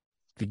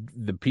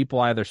 The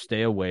people either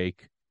stay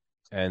awake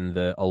and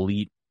the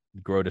elite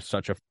grow to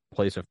such a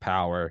place of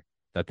power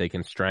that they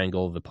can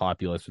strangle the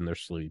populace in their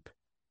sleep,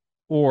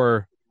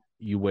 or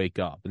you wake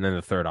up. And then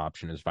the third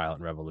option is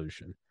violent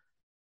revolution.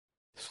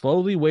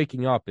 Slowly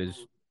waking up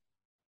is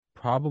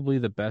probably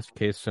the best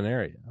case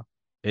scenario.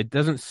 It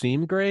doesn't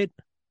seem great,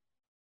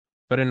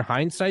 but in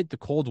hindsight, the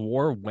Cold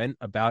War went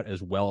about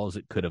as well as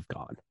it could have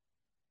gone.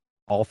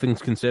 All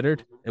things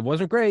considered, it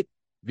wasn't great.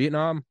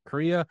 Vietnam,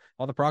 Korea,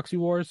 all the proxy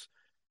wars.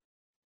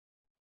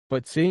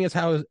 But seeing as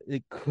how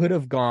it could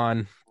have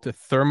gone to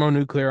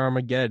thermonuclear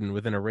Armageddon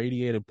with an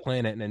irradiated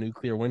planet and a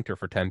nuclear winter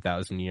for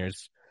 10,000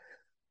 years,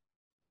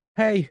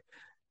 hey,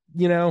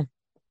 you know,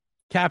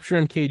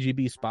 capturing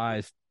KGB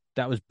spies,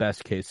 that was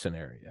best case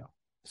scenario.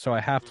 So I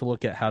have to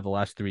look at how the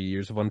last 3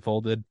 years have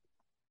unfolded.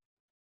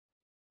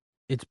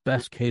 It's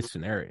best case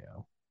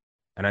scenario.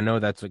 And I know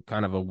that's a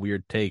kind of a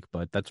weird take,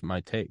 but that's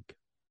my take.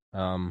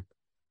 Um,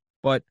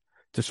 but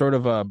to sort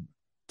of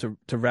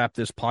to wrap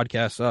this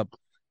podcast up,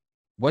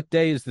 what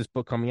day is this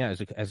book coming out?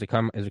 Is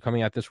it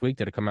coming out this week?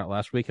 Did it come out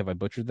last week? Have I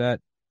butchered that?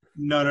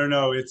 No, no,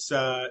 no. It's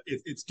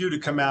due to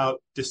come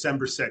out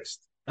December 6th,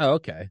 Oh,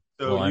 okay.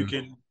 so Well, you I'm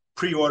can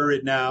pre-order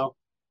it now.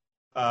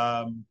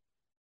 Um,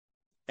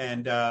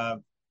 and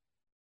and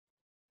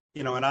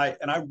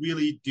I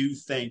really do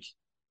think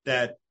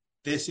that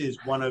this is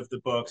one of the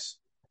books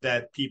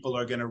that people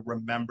are going to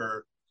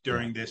remember yeah,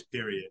 during this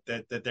period.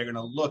 That they're going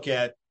to look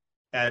at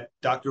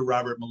Dr.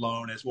 Robert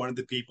Malone as one of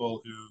the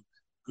people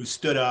who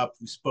stood up,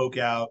 who spoke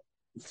out,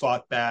 who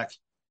fought back.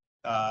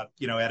 At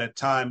a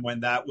time when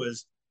that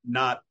was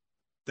not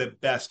the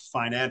best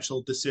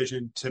financial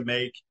decision to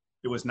make.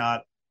 It was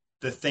not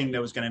the thing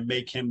that was going to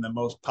make him the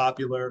most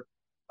popular.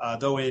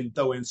 Though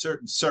in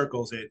certain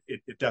circles it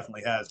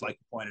definitely has, like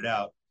you pointed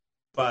out.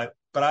 But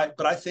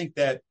I think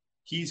that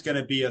he's going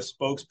to be a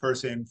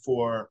spokesperson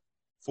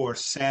for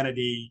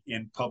sanity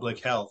in public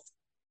health,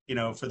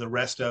 for the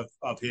rest of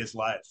his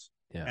life.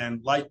 yeah,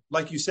 And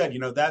like you said,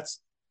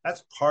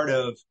 that's part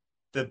of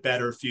the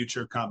better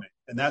future coming,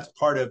 and that's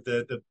part of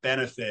the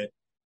benefit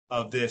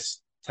of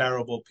this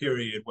terrible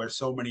period where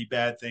so many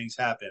bad things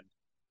happen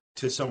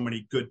to so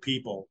many good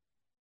people.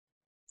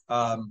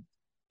 Um,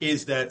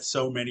 is that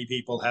so many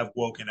people have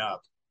woken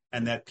up,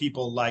 and that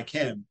people like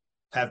him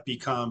have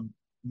become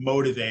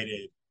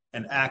motivated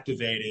and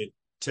activated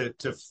to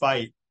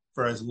fight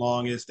for as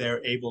long as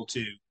they're able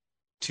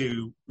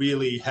to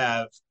really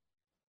have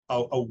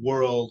a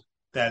world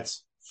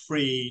that's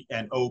free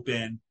and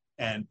open,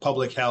 and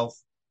public health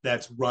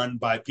that's run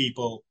by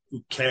people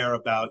who care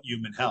about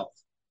human health.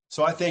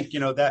 So I think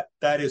that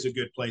is a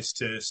good place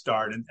to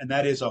start, and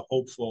that is a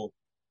hopeful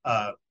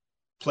uh,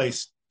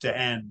 place to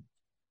end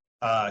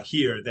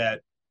here.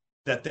 That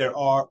there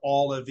are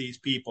all of these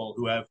people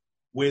who have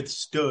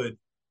withstood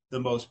the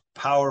most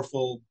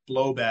powerful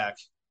blowback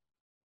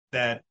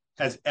that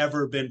has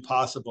ever been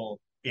possible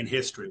in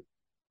history,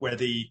 where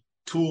the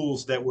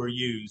tools that were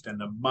used and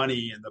the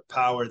money and the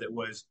power that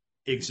was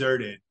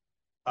exerted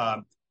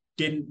um,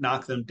 didn't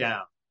knock them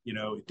down.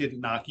 It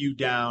didn't knock you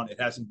down. It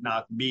hasn't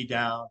knocked me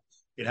down.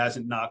 It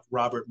hasn't knocked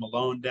Robert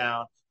Malone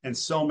down, and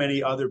so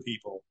many other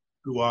people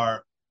who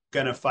are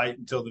going to fight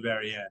until the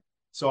very end.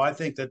 So I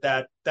think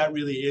that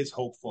really is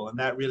hopeful, and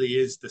that really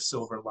is the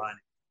silver lining.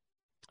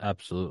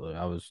 absolutely.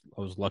 I was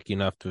lucky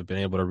enough to have been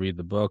able to read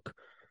the book.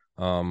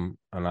 And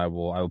I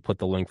will put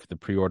the link for the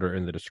pre-order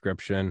in the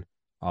description.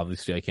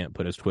 Obviously, I can't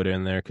put his Twitter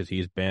in there because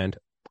he's banned.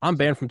 I'm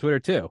banned from Twitter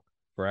too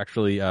for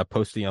actually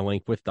posting a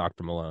link with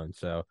Dr. Malone.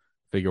 So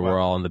figure we're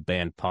Well, all in the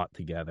banned pot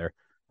together.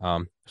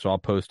 So I'll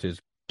post his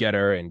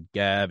Getter and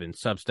Gab and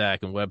Substack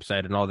and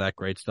website and all that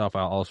great stuff.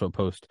 I'll also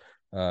post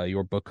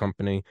your book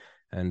company.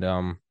 And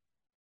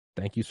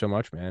thank you so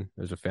much, man.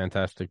 It was a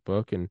fantastic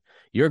book, and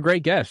you're a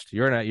great guest.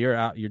 You're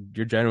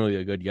generally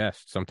a good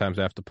guest. Sometimes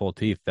I have to pull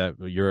teeth that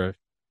you're a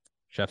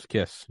chef's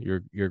kiss.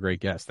 You're a great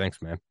guest.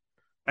 Thanks, man.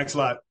 thanks a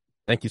lot.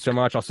 Thank you so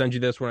much. I'll send you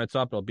this when it's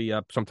up. It'll be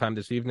up sometime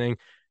this evening.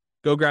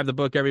 Go grab the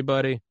book,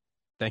 everybody.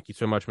 Thank you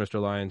so much,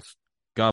 Mr. Lyons.